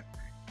can grab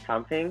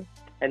something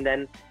and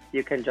then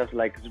you can just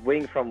like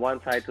swing from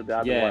one side to the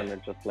other one,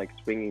 and just like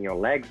swinging your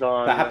legs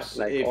on. Perhaps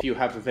like, if you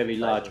have a very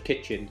large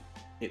kitchen,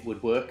 it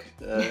would work.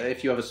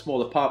 If you have a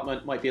small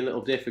apartment, it might be a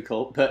little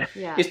difficult, but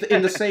it's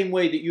in the same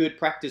way that you would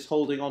practice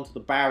holding onto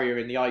the barrier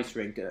in the ice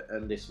rink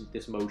and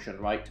this motion,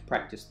 right? To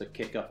practice the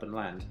kick up and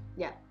land.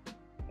 Yeah.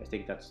 I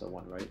think that's the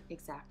one, right?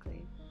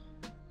 Exactly.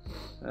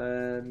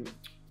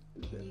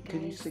 Do you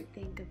guys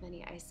think of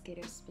any ice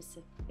skater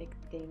specific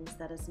things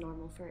that is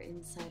normal for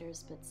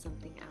insiders, but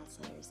something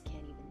outsiders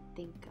can't even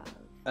think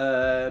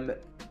of?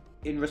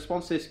 In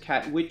response to this,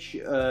 Kat, which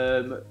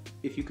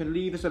if you can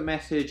leave us a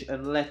message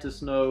and let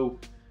us know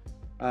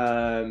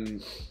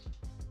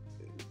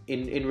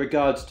in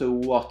regards to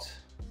what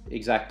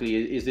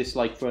exactly is this,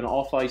 like for an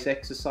off ice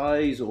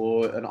exercise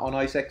or an on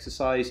ice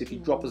exercise? If you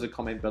drop us a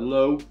comment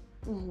below,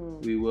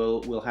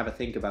 we'll have a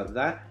think about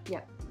that.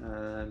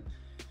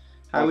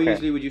 How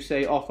easily would you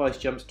say off ice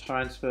jumps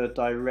transfer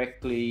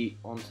directly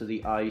onto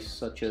the ice,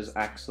 such as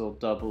axel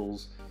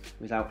doubles,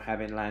 without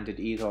having landed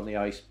either on the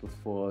ice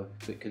before,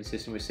 but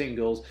consistent with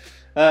singles?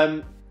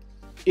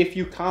 If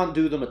you can't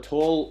do them at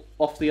all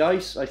off the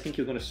ice, I think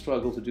you're going to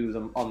struggle to do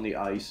them on the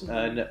ice.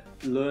 And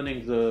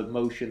learning the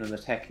motion and the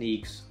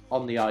techniques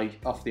on the ice,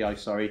 off the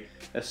ice, sorry,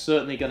 are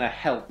certainly going to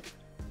help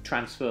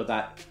transfer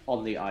that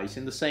on the ice.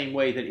 In the same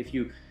way that if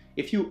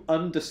you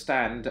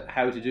understand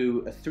how to do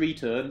a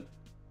 3-turn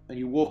and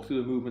you walk through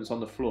the movements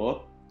on the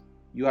floor,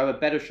 you have a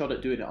better shot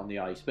at doing it on the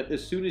ice. But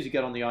as soon as you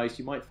get on the ice,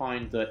 you might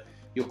find that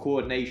your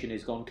coordination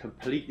has gone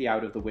completely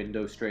out of the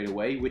window straight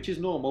away, which is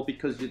normal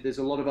because there's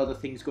a lot of other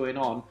things going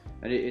on,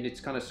 and it's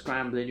kind of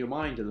scrambling your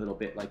mind a little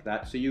bit like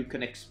that. So you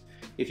can,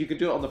 if you can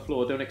do it on the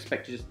floor, don't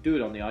expect to just do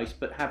it on the ice,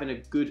 but having a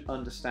good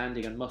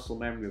understanding and muscle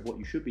memory of what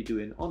you should be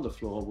doing on the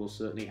floor will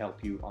certainly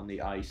help you on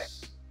the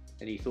ice.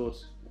 Any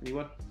thoughts,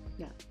 anyone?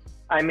 Yeah.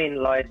 I mean,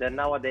 Lloyd,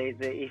 nowadays,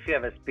 if you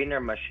have a spinner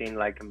machine,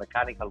 like a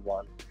mechanical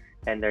one,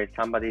 and there's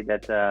somebody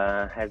that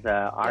has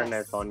a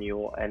harness on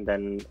you, and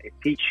then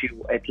teach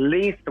you at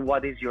least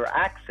what is your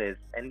axis,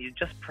 and you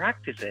just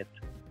practice it.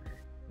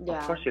 Yeah,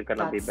 of course, you're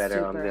gonna be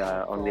better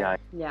on the ice.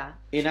 Yeah.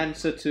 In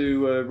answer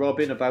to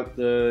Robin about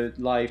the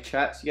live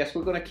chats, yes,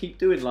 we're gonna keep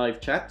doing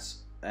live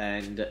chats,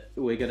 and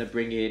we're gonna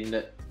bring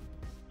in,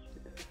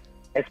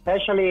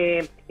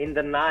 especially in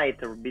the night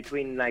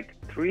between like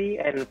 3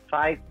 and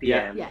 5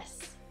 p.m. Yes.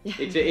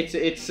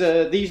 It's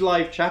these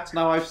live chats,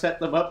 now I've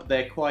set them up,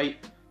 they're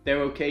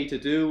okay to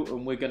do,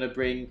 and we're going to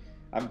bring,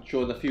 I'm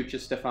sure in the future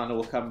Stefano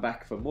will come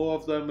back for more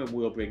of them, and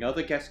we'll bring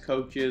other guest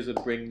coaches and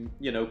bring,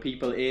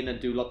 people in and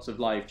do lots of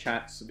live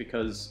chats,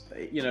 because,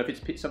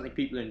 if it's something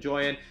people are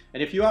enjoying,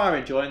 and if you are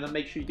enjoying them,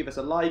 make sure you give us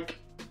a like,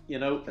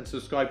 and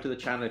subscribe to the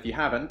channel if you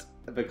haven't,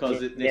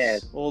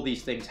 because all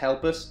these things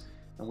help us,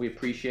 and we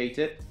appreciate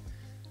it.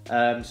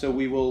 So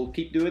we will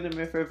keep doing them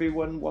if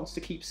everyone wants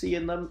to keep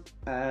seeing them.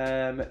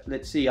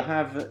 Let's see, I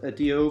have a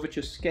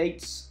Djokovic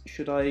skates.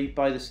 Should I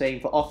buy the same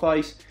for off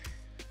ice?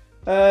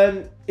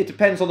 It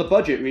depends on the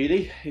budget,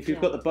 really. If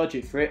you've got the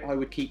budget for it, I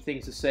would keep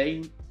things the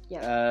same.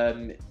 Yeah.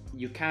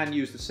 You can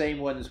use the same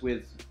ones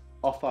with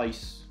off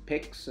ice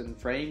picks and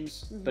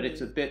frames, but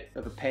it's a bit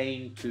of a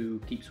pain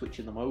to keep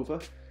switching them over.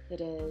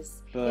 It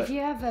is. But if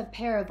you have a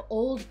pair of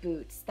old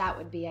boots, that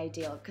would be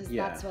ideal, because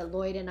that's what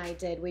Lloyd and I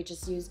did. We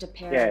just used a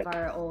pair of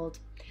our old.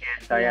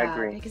 Yes, I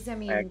agree. Because I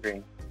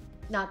agree.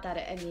 Not that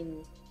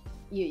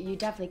you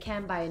definitely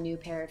can buy a new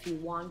pair if you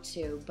want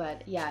to,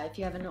 but yeah, if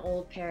you have an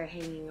old pair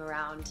hanging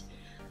around,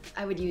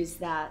 I would use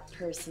that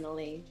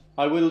personally.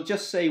 I will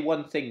just say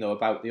one thing though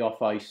about the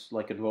off ice,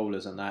 like in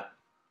rollers and that.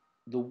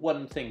 The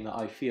one thing that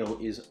I feel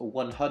is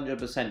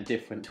 100%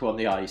 different to on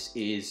the ice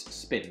is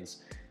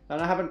spins.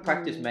 And I haven't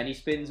practiced many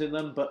spins in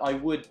them, but I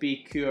would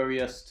be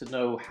curious to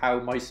know how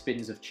my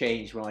spins have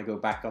changed when I go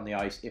back on the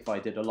ice if I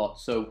did a lot.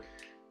 So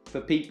for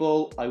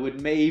people, I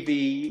would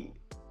maybe,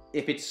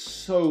 if it's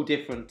so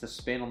different to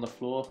spin on the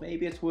floor,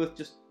 maybe it's worth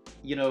just,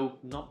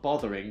 not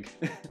bothering.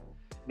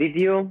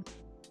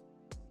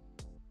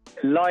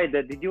 Lloyd,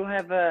 did you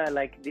have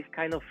like this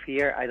kind of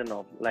fear? I don't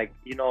know, like,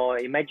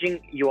 imagine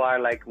you are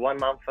like 1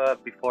 month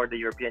before the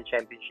European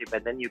Championship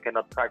and then you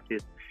cannot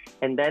practice.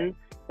 And then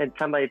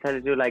somebody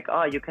tells you like,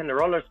 oh, you can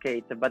roller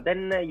skate, but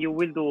then you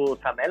will do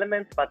some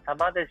elements, but some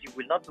others you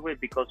will not do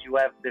it because you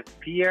have the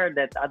fear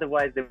that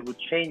otherwise they would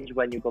change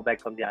when you go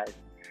back on the ice.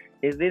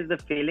 Is this the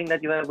feeling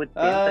that you have with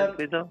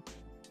on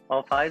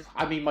ice?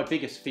 I mean, my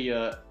biggest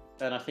fear,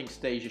 and I think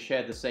Stasia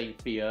shared the same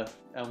fear,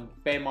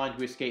 bear in mind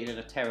we're skating in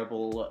a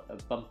terrible,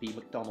 bumpy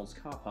McDonald's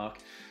car park,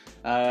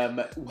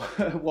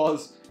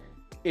 was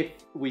if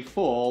we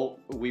fall,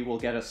 we will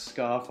get a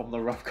scar from the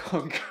rough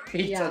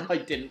concrete, and I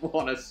didn't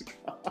want a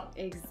scar.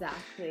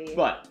 Exactly.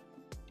 But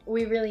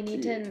we really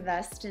need to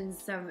invest in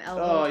some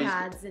elbow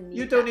pads. And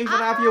you don't even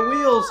have your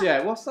wheels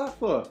yet. What's that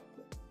for?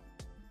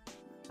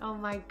 Oh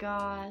my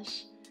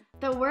gosh.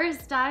 The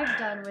worst I've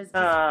done was just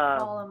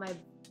fall on my butt.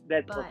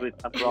 That was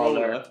a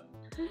roller.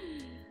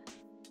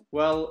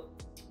 Well,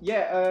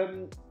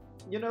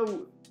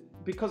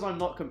 because I'm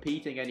not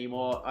competing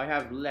anymore, I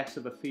have less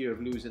of a fear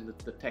of losing the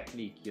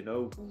technique,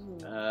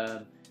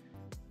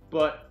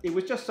 but it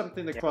was just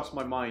something that crossed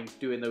my mind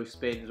doing those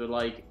spins, or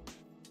like,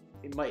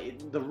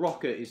 the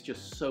rocket is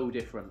just so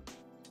different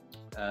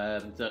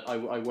that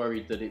I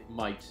worried that it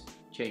might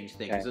change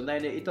things. And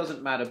then it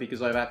doesn't matter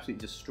because I've absolutely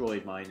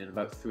destroyed mine in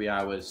about 3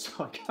 hours.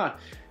 So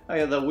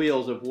the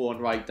wheels have worn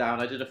right down.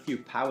 I did a few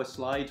power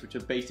slides, which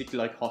are basically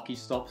like hockey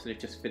stops, and it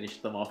just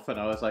finished them off. And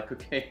I was like,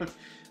 okay,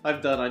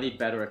 I'm done. I need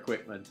better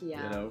equipment.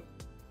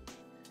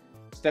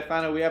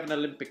 Stefano, we have an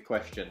Olympic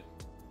question,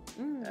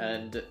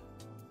 and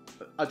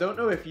I don't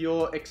know if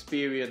your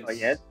experience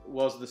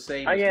was the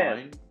same as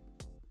mine,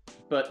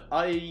 but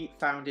I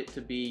found it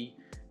to be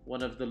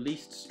one of the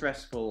least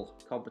stressful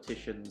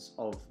competitions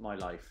of my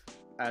life.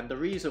 And the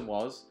reason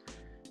was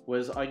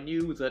I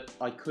knew that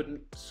I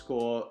couldn't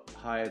score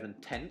higher than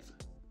 10th.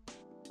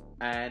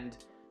 And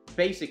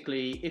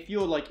basically, if you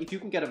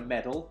can get a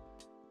medal,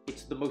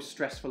 it's the most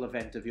stressful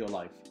event of your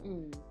life.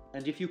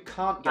 And if you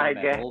can't get a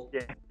medal,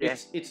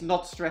 it's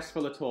not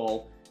stressful at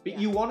all. But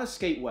you want to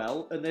skate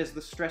well, and there's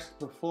the stress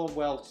to perform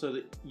well so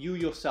that you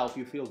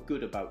feel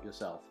good about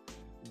yourself.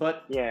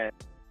 But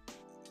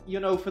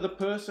for the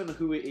person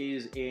who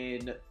is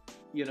in,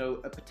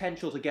 a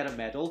potential to get a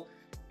medal,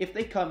 if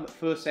they come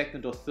first,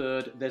 second, or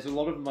third, there's a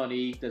lot of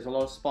money, there's a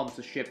lot of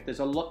sponsorship, there's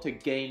a lot to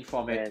gain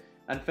from it.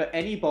 And for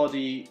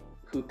anybody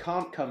who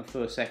can't come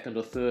first, second,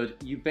 or third,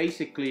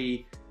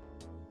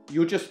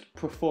 you're just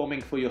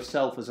performing for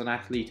yourself as an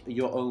athlete,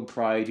 your own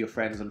pride, your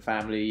friends and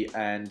family,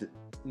 and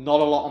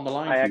not a lot on the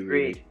line for you,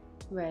 really.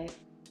 Right.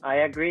 I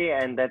agree,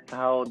 and that's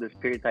how the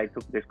spirit I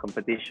took this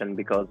competition,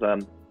 because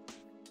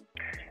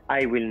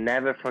I will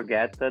never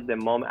forget the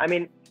moment. I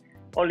mean,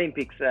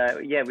 Olympics,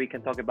 we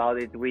can talk about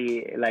it.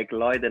 We, like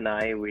Lloyd and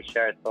I, we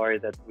share a story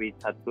that we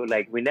tattoo,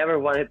 like we never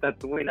wanted a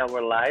tattoo in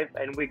our life,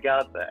 and we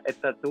got a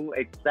tattoo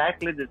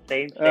exactly the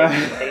same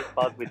same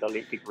spot with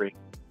Olympic ring.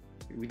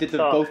 We did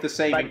both the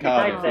same in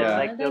Cardiff.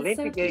 Like the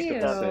Olympic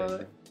Games,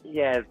 the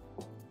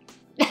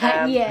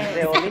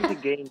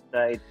Olympic Games,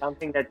 it's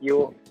something that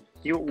you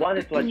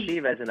wanted to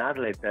achieve as an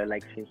athlete,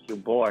 like since you're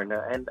born,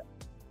 and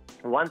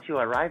once you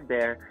arrive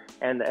there,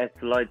 and as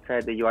Lloyd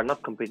said, you are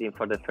not competing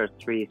for the first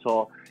three,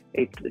 so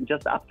it's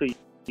just up to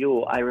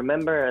you. I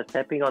remember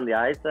stepping on the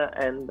ice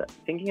and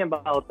thinking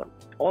about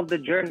all the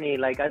journey,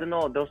 like, I don't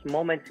know, those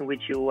moments in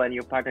which you and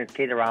your partner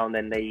skate around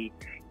and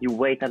you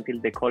wait until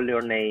they call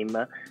your name.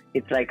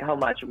 It's like how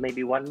much,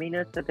 maybe 1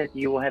 minute that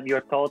you have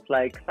your thoughts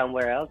like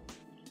somewhere else.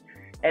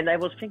 And I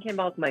was thinking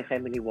about my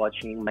family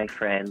watching, my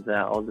friends,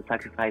 all the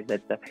sacrifice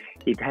that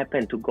it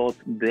happened to go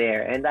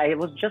there. And I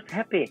was just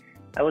happy.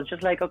 I was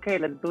just like, okay,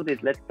 let's do this.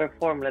 Let's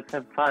perform. Let's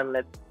have fun.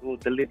 Let's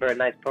deliver a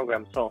nice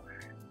program. So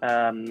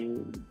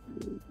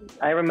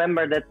I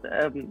remember that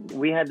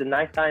we had a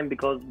nice time,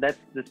 because that's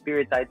the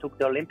spirit I took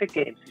the Olympic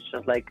Games. It's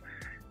just like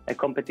a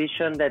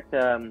competition that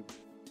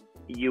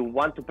you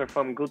want to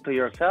perform good to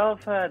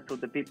yourself, to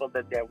the people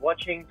that they're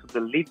watching, to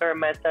deliver a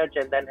message,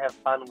 and then have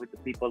fun with the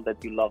people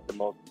that you love the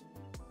most.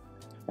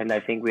 And I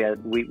think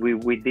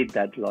we did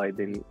that, Lloyd.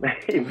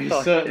 We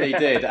certainly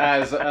did.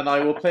 And I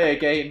will play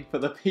again for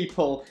the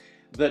people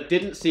that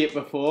didn't see it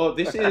before.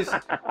 This is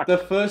the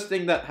first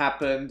thing that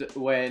happened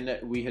when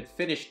we had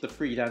finished the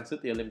free dance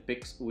at the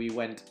Olympics. I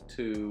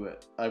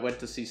went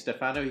to see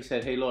Stefano. He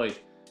said, "Hey Lloyd,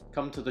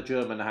 come to the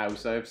German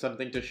house. I have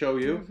something to show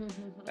you."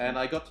 And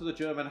I got to the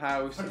German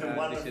house, and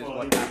this is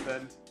what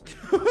happened.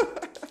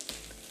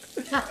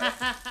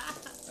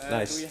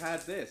 Nice. We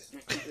had this,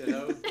 you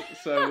know.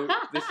 So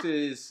this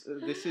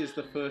is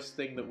the first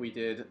thing that we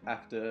did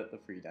after the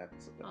free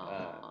dance.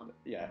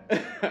 Yeah.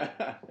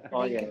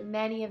 I think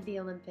many of the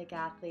Olympic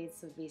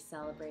athletes would be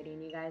celebrating.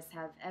 You guys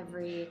have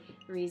every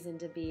reason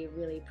to be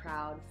really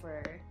proud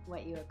for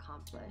what you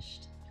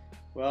accomplished.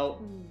 Well,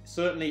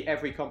 certainly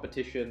every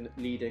competition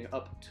leading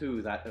up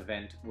to that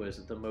event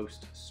was the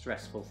most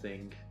stressful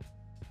thing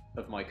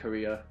of my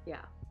career.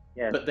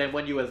 Yeah. But then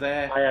when you were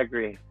there, I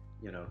agree.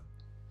 You know.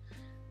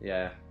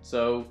 Yeah.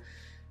 So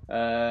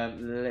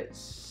let's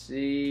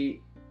see.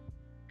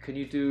 Can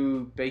you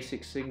do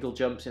basic single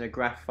jumps in a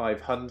Graph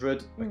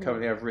 500? I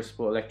currently have wrist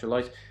sport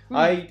electrolytes.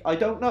 I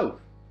don't know.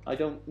 I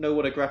don't know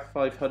what a Graph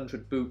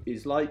 500 boot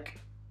is like.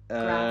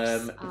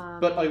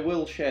 But I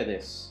will share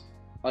this.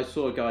 I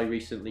saw a guy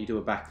recently do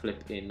a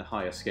backflip in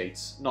higher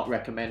skates. Not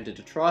recommended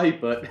to try,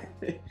 but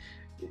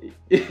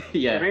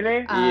yeah.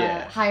 Really?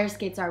 Yeah. Higher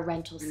skates are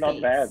rental skates.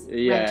 Not bad.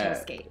 Yeah. Rental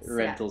skates.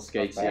 Rental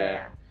skates,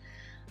 yeah.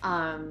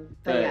 But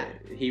yeah,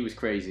 he was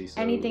crazy. So.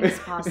 Anything's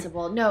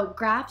possible. No,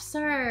 Graphs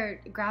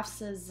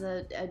is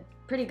a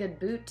pretty good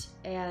boot,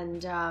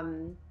 and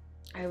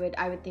I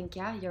would think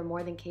you're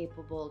more than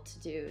capable to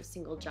do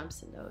single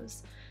jumps in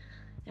those,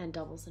 and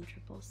doubles and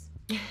triples.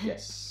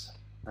 Yes.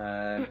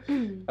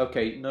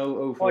 Okay. No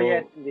overall. Oh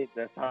yes, indeed.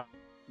 That's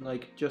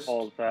like just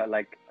also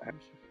like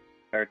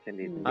hurt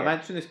indeed. I'm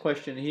answering this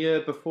question here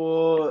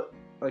before.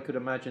 I could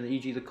imagine,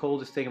 e.g. the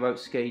coldest thing about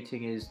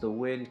skating is the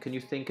wind. Can you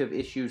think of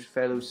issues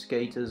fellow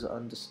skaters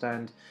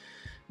understand?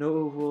 No,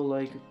 overall,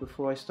 like,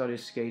 before I started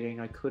skating,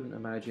 I couldn't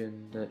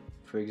imagine that,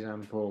 for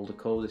example, the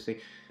coldest thing...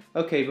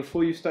 Okay,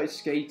 before you started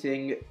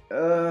skating,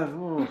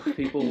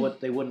 people,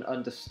 they wouldn't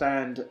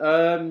understand.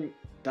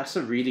 That's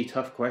a really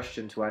tough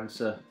question to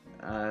answer.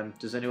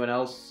 Does anyone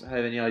else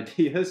have any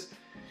ideas?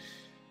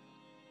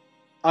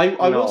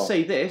 I will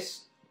say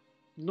this.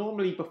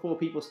 Normally, before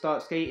people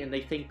start skating,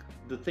 they think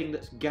the thing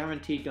that's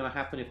guaranteed going to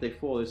happen if they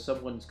fall is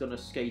someone's going to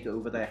skate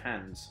over their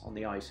hands on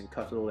the ice and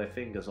cut all their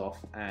fingers off.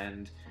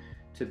 And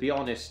to be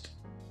honest,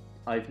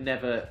 I've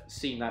never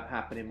seen that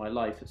happen in my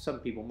life. Some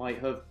people might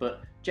have,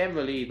 but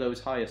generally those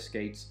higher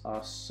skates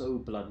are so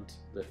blunt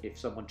that if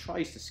someone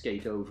tries to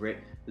skate over it,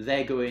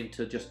 they're going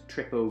to just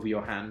trip over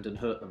your hand and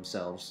hurt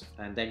themselves.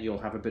 And then you'll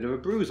have a bit of a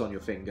bruise on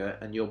your finger,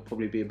 and you'll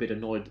probably be a bit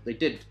annoyed that they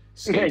did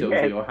skate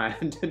over your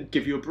hand and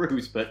give you a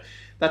bruise. But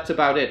that's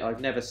about it.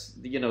 I've never,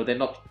 you know, they're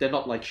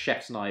not like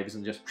chef's knives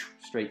and just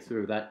straight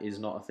through. That is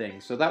not a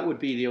thing. So that would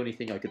be the only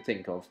thing I could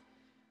think of.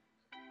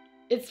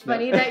 It's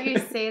funny that you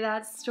say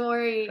that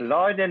story.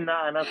 Lloyd and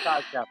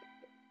Anastasia,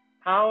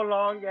 how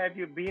long have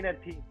you been a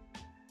team?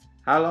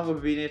 How long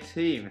have we been a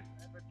team?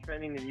 Never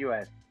training in the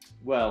US.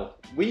 Well,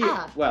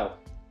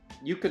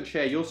 you can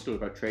share your story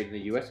about training in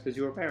the US because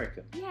you're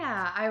American.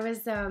 Yeah, I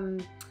was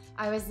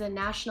a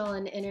national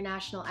and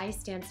international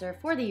ice dancer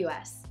for the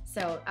US.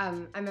 So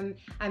I'm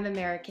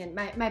American.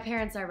 My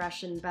parents are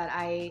Russian, but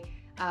I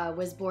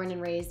was born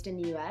and raised in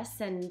the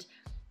US, and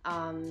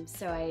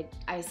so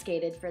I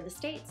skated for the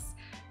States.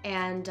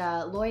 And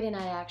Lloyd and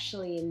I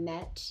actually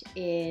met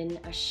in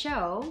a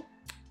show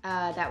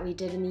that we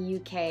did in the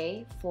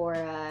UK for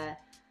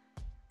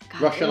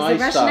Russian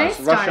Ice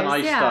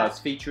Stars,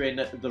 featuring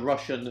the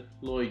Russian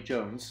Lloyd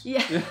Jones.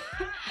 Yeah.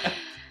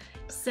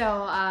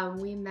 So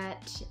we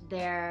met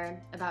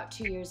there about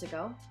 2 years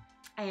ago,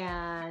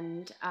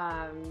 and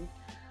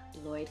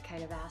Lloyd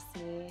kind of asked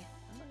me,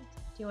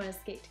 "Do you want to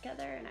skate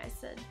together?" And I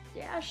said,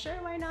 "Yeah, sure,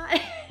 why not?"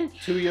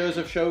 2 years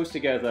of shows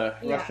together,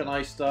 Russian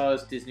Ice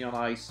Stars, Disney on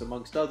Ice,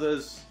 amongst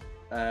others,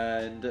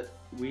 and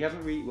we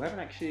haven't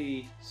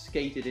actually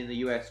skated in the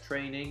US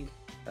training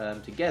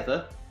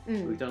together.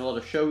 We've done a lot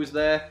of shows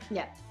there.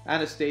 Yeah.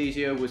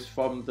 Anastasia was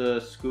from the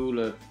school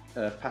of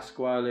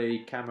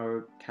Pasquale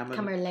Camerlengo,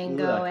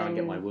 I can't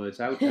get my words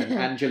out. And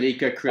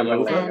Angelika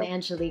Krylova. And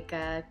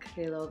Angelika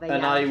Krylova.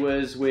 And I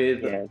was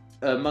with,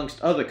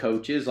 amongst other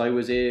coaches, I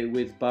was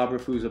with Barbara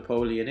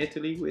Fusapoli in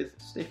Italy with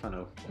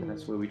Stefano. And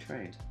that's where we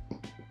trained.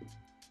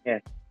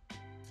 Yes.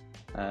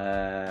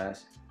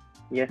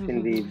 Yes,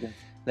 indeed.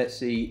 Let's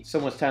see.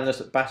 Someone's telling us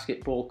that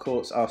basketball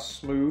courts are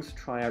smooth.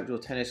 Try outdoor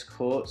tennis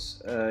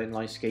courts.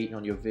 Inline skating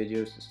on your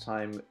videos this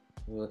time.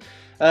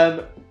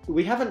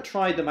 We haven't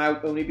tried them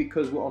out only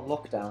because we're on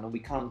lockdown and we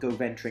can't go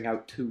venturing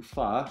out too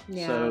far.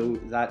 Yeah. So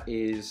that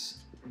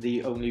is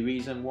the only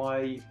reason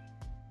why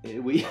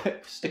we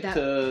stick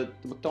to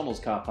the McDonald's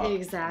car park.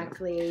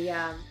 Exactly,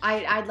 yeah.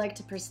 I'd like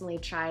to personally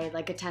try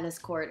like a tennis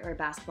court or a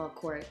basketball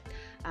court.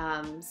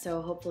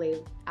 So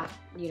hopefully,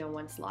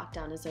 once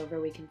lockdown is over,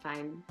 we can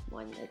find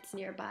one that's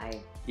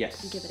nearby.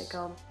 Yes. And give it a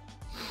go.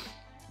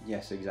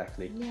 Yes,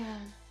 exactly. Yeah.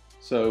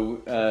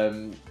 So,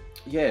 are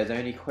there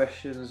any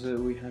questions that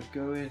we have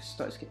going?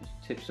 Let's get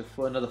tips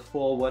for another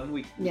fall one.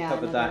 We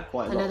covered that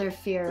quite a lot. Another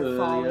fear of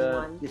falling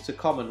one. It's a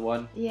common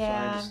one,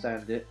 yeah. so I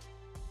understand it.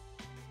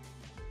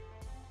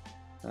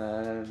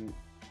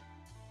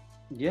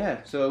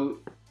 So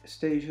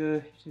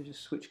Stasia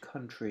switch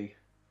country.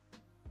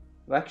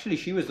 Well, actually,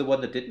 she was the one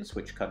that didn't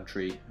switch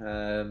country.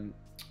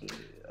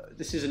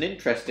 This is an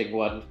interesting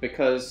one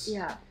because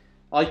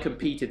I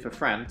competed for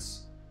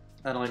France,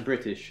 and I'm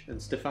British, and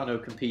Stefano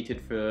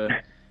competed for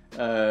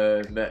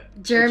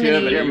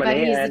Germany, but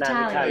he's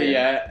Italian.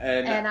 Yeah,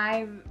 and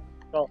I'm.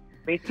 So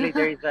basically,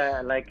 there is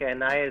an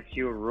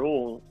ISU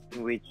rule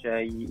in which,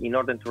 in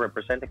order to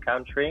represent a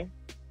country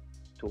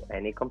to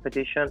any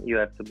competition, you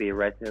have to be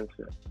resident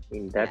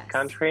in that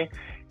country,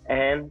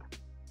 and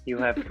you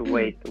have to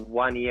wait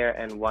 1 year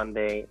and 1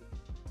 day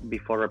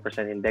before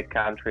representing that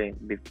country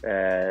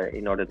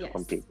in order to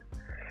compete.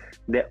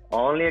 The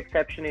only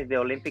exception is the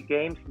Olympic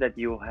Games, that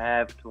you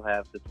have to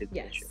have the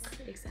citizenship.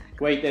 Yes, exactly.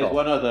 Wait, there's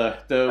one other,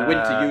 the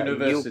Winter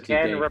University You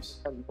can Games.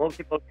 represent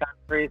multiple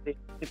countries in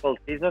multiple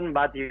seasons,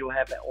 but you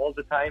have all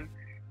the time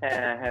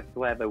have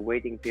to have a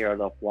waiting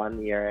period of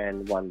 1 year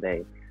and 1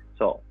 day.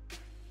 So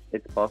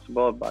it's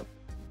possible, but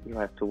you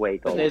have to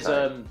wait all the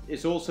time.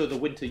 It's also the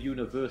Winter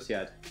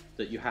Universiad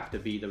that you have to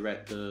be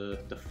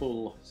the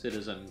full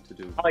citizen to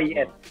do. Oh,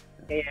 yes.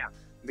 Yeah.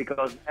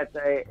 Because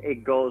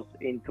it goes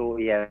into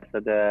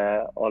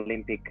the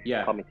Olympic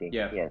committee.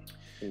 Yeah. Yes.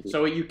 Indeed.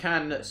 So you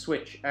can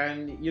switch,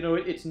 and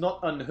it's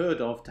not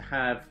unheard of to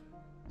have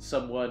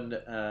someone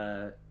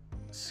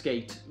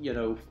skate,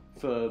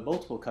 for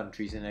multiple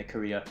countries in their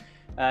career.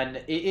 And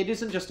it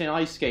isn't just in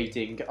ice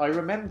skating. I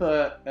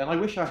remember, and I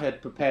wish I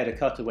had prepared a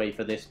cutaway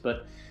for this,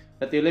 but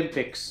at the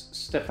Olympics,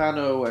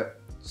 Stefano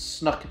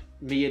snuck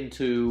me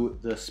into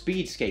the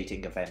speed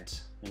skating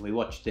event, and we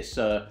watched this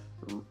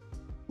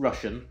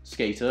Russian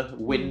skater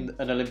win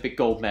an Olympic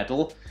gold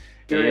medal.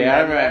 I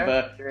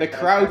remember. The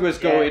crowd was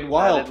going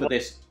wild for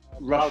this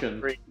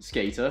Russian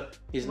skater.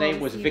 His name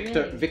was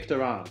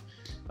Viktoran.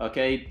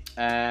 Okay,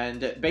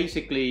 and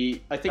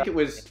basically, I think it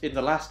was in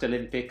the last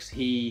Olympics,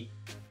 he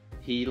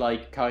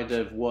kind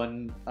of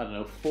won, I don't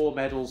know, 4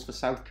 medals for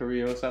South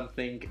Korea or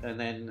something, and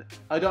then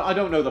I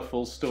don't know the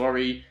full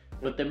story,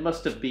 but there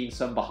must have been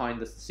some behind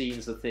the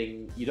scenes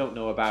thing you don't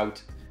know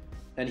about,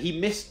 and he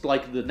missed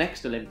like the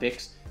next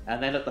Olympics.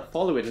 And then at the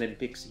following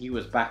Olympics, he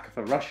was back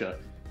for Russia,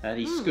 and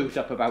he scooped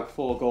up about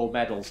 4 gold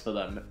medals for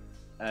them.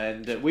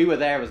 And we were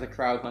there as the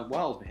crowd went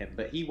wild for him,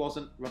 but he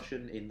wasn't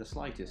Russian in the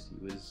slightest.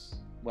 He was,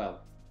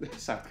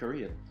 South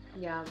Korean.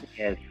 Yeah.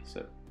 Yes.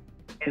 So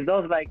it's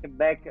those like a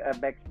back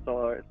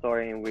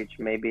story in which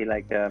maybe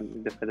like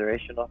the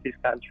federation of his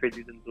country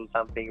didn't do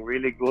something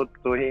really good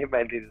to him,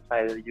 and he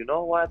decided, you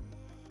know what,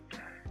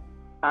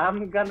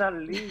 I'm gonna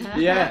leave.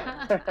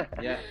 Yeah.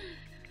 Yeah.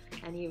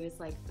 And he was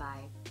like,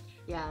 bye.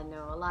 Yeah,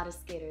 no, a lot of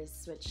skaters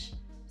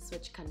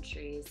switch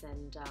countries,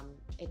 and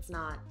it's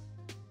not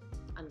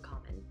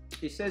uncommon.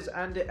 It says,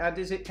 and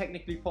is it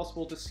technically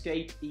possible to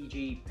skate,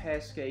 e.g.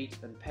 pair skate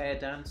and pair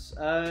dance?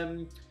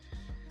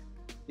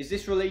 Is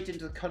this related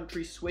to the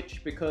country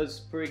switch?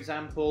 Because, for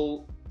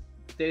example,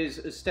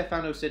 as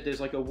Stefano said, there's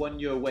like a 1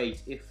 year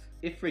wait.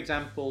 If for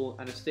example,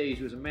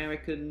 Anastasia was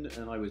American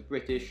and I was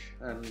British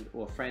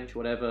or French,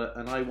 whatever,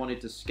 and I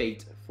wanted to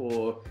skate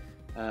for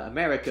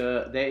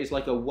America, there is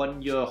like a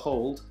 1 year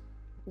hold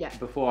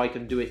before I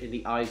can do it in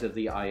the eyes of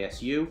the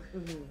ISU.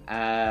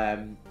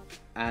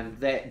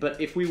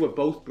 But if we were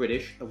both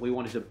British and we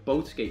wanted to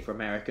both skate for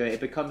America, it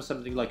becomes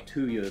something like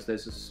 2 years.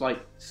 There's a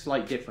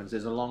slight difference.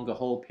 There's a longer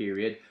hold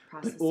period.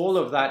 But all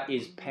of that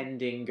is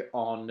pending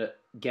on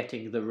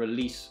getting the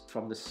release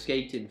from the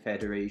skating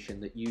federation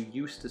that you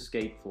used to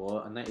skate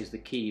for, and that is the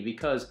key,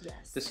 because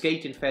the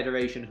skating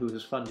federation who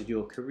has funded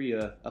your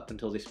career up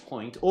until this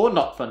point, or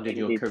not funded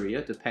your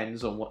career,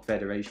 depends on what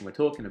federation we're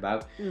talking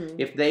about,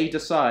 if they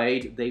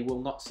decide they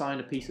will not sign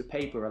a piece of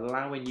paper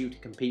allowing you to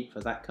compete for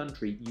that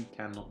country, you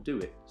cannot do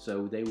it.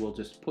 So they will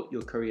just put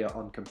your career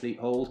on complete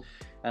hold,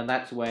 and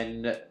that's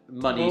when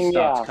money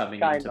starts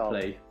coming into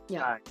play.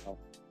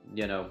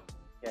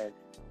 Yes,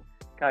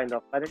 kind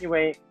of. But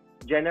anyway,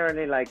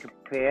 generally, like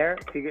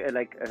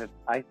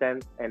ice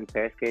dance and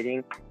pair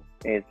skating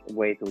is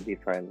way too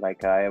different.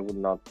 Like I would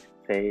not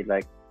say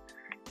like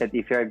that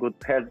if you're a good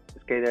pair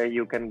skater,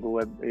 you can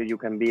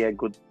be a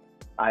good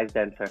ice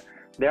dancer.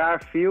 There are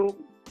few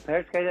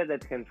pair skaters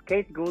that can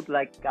skate good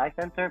like ice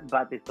dancer,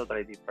 but it's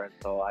totally different.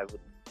 So I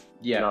would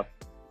not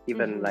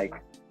even like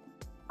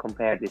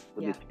compare these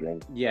two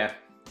disciplines. Yeah,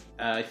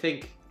 I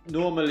think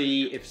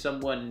normally if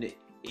someone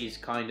is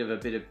kind of a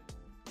bit of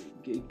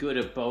good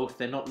at both,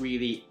 they're not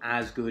really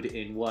as good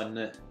in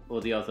one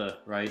or the other,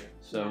 right?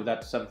 So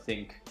that's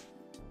something.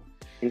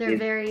 They're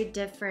very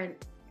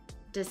different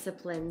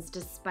disciplines,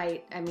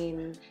 despite, I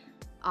mean,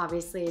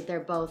 obviously they're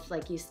both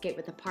like you skate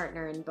with a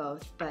partner in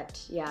both,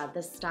 but yeah,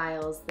 the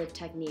styles, the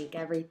technique,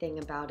 everything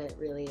about it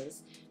really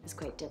is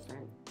quite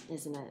different,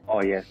 isn't it?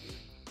 Oh yes.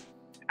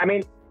 I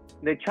mean,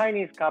 the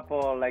Chinese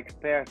couple, like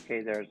Chinese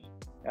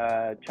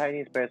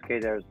pair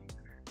skaters,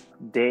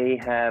 they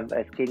have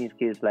skating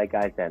skills like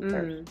ice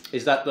dancers.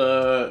 Is that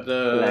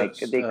the like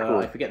they cool.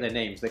 I forget their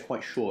names. They're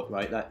quite short,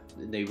 right? That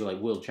they were like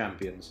world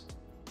champions.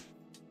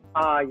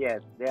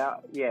 Yes, they are.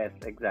 Yes,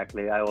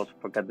 exactly. I also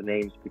forgot the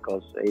names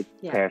because it's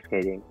pair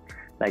skating.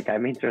 Like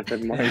I'm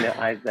interested more in the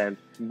ice dance,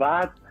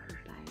 but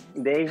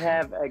they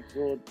have a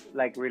good,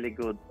 like really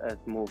good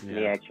smooth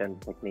knee action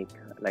technique.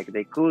 Like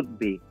they could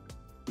be,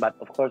 but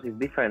of course it's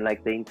different.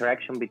 Like the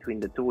interaction between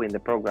the two in the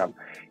program,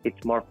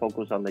 it's more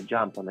focused on the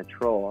jump, on the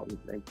throw.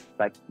 It's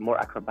like more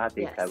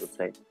acrobatic, I would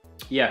say.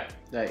 Yeah,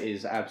 that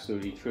is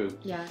absolutely true.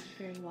 Yeah,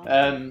 very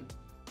well.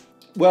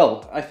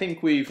 Well, I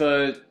think we've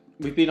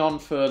been on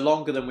for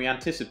longer than we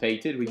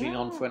anticipated. We've been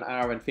on for an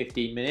hour and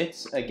 15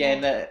 minutes.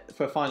 Again,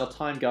 for a final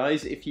time,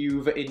 guys, if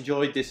you've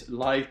enjoyed this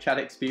live chat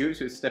experience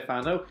with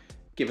Stefano,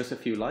 give us a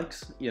few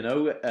likes, you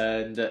know,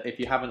 and if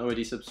you haven't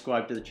already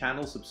subscribed to the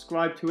channel,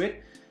 subscribe to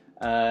it.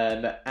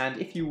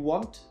 And if you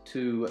want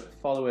to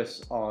follow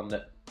us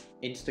on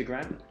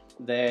Instagram,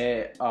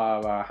 there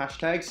are our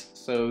hashtags,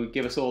 so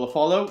give us all a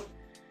follow.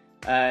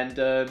 And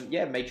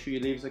yeah, make sure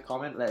you leave us a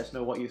comment. Let us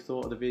know what you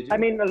thought of the video. I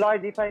mean,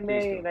 Lloyd, if I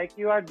may, like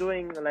you are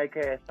doing like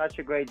such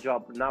a great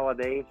job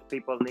nowadays.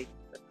 People need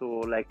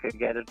to like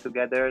gather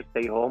together,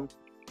 stay home,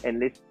 and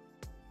listen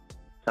to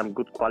some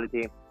good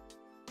quality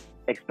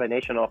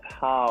explanation of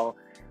how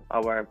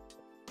our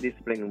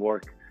discipline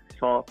works.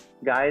 So,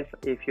 guys,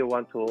 if you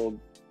want to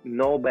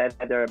know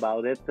better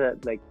about it,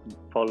 like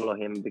follow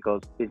him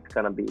because he's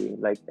gonna be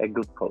like a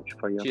good coach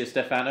for you. Cheers,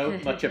 Stefano.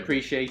 Much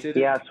appreciated.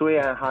 Yeah, Sui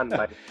and Han.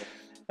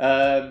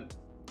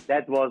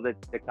 That was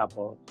the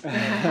couple.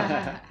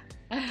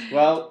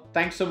 Well,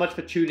 thanks so much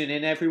for tuning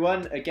in,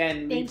 everyone.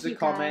 Again, leave us a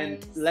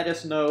comment. Guys. Let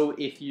us know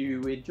if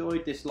you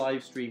enjoyed this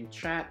live stream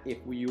chat. If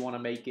you want to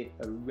make it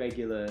a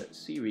regular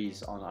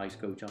series on Ice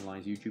Coach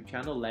Online's YouTube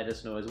channel, let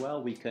us know as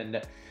well. We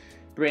can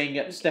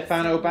bring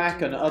Stefano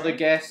back and other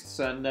guests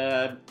and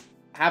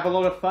have a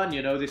lot of fun.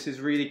 You know, this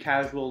is really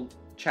casual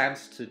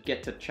chance to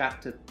get to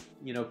chat to,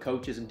 you know,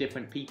 coaches and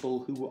different people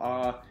who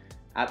are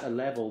at a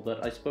level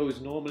that I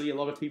suppose normally a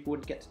lot of people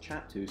wouldn't get to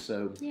chat to.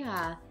 So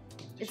yeah,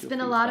 it's been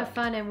a lot of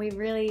fun and we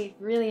really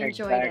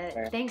enjoyed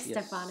it. Thanks,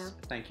 Stefano.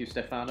 Thank you,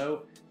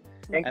 Stefano.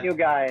 Thank you,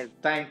 guys.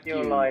 Thank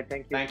you, Lloyd.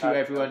 Thank you,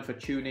 everyone, for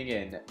tuning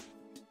in.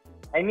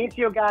 I miss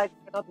you guys.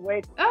 Cannot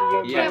wait.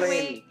 Oh, can't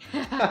wait.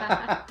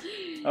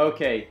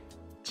 Okay.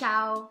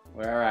 Ciao.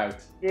 We're out.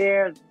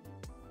 Cheers.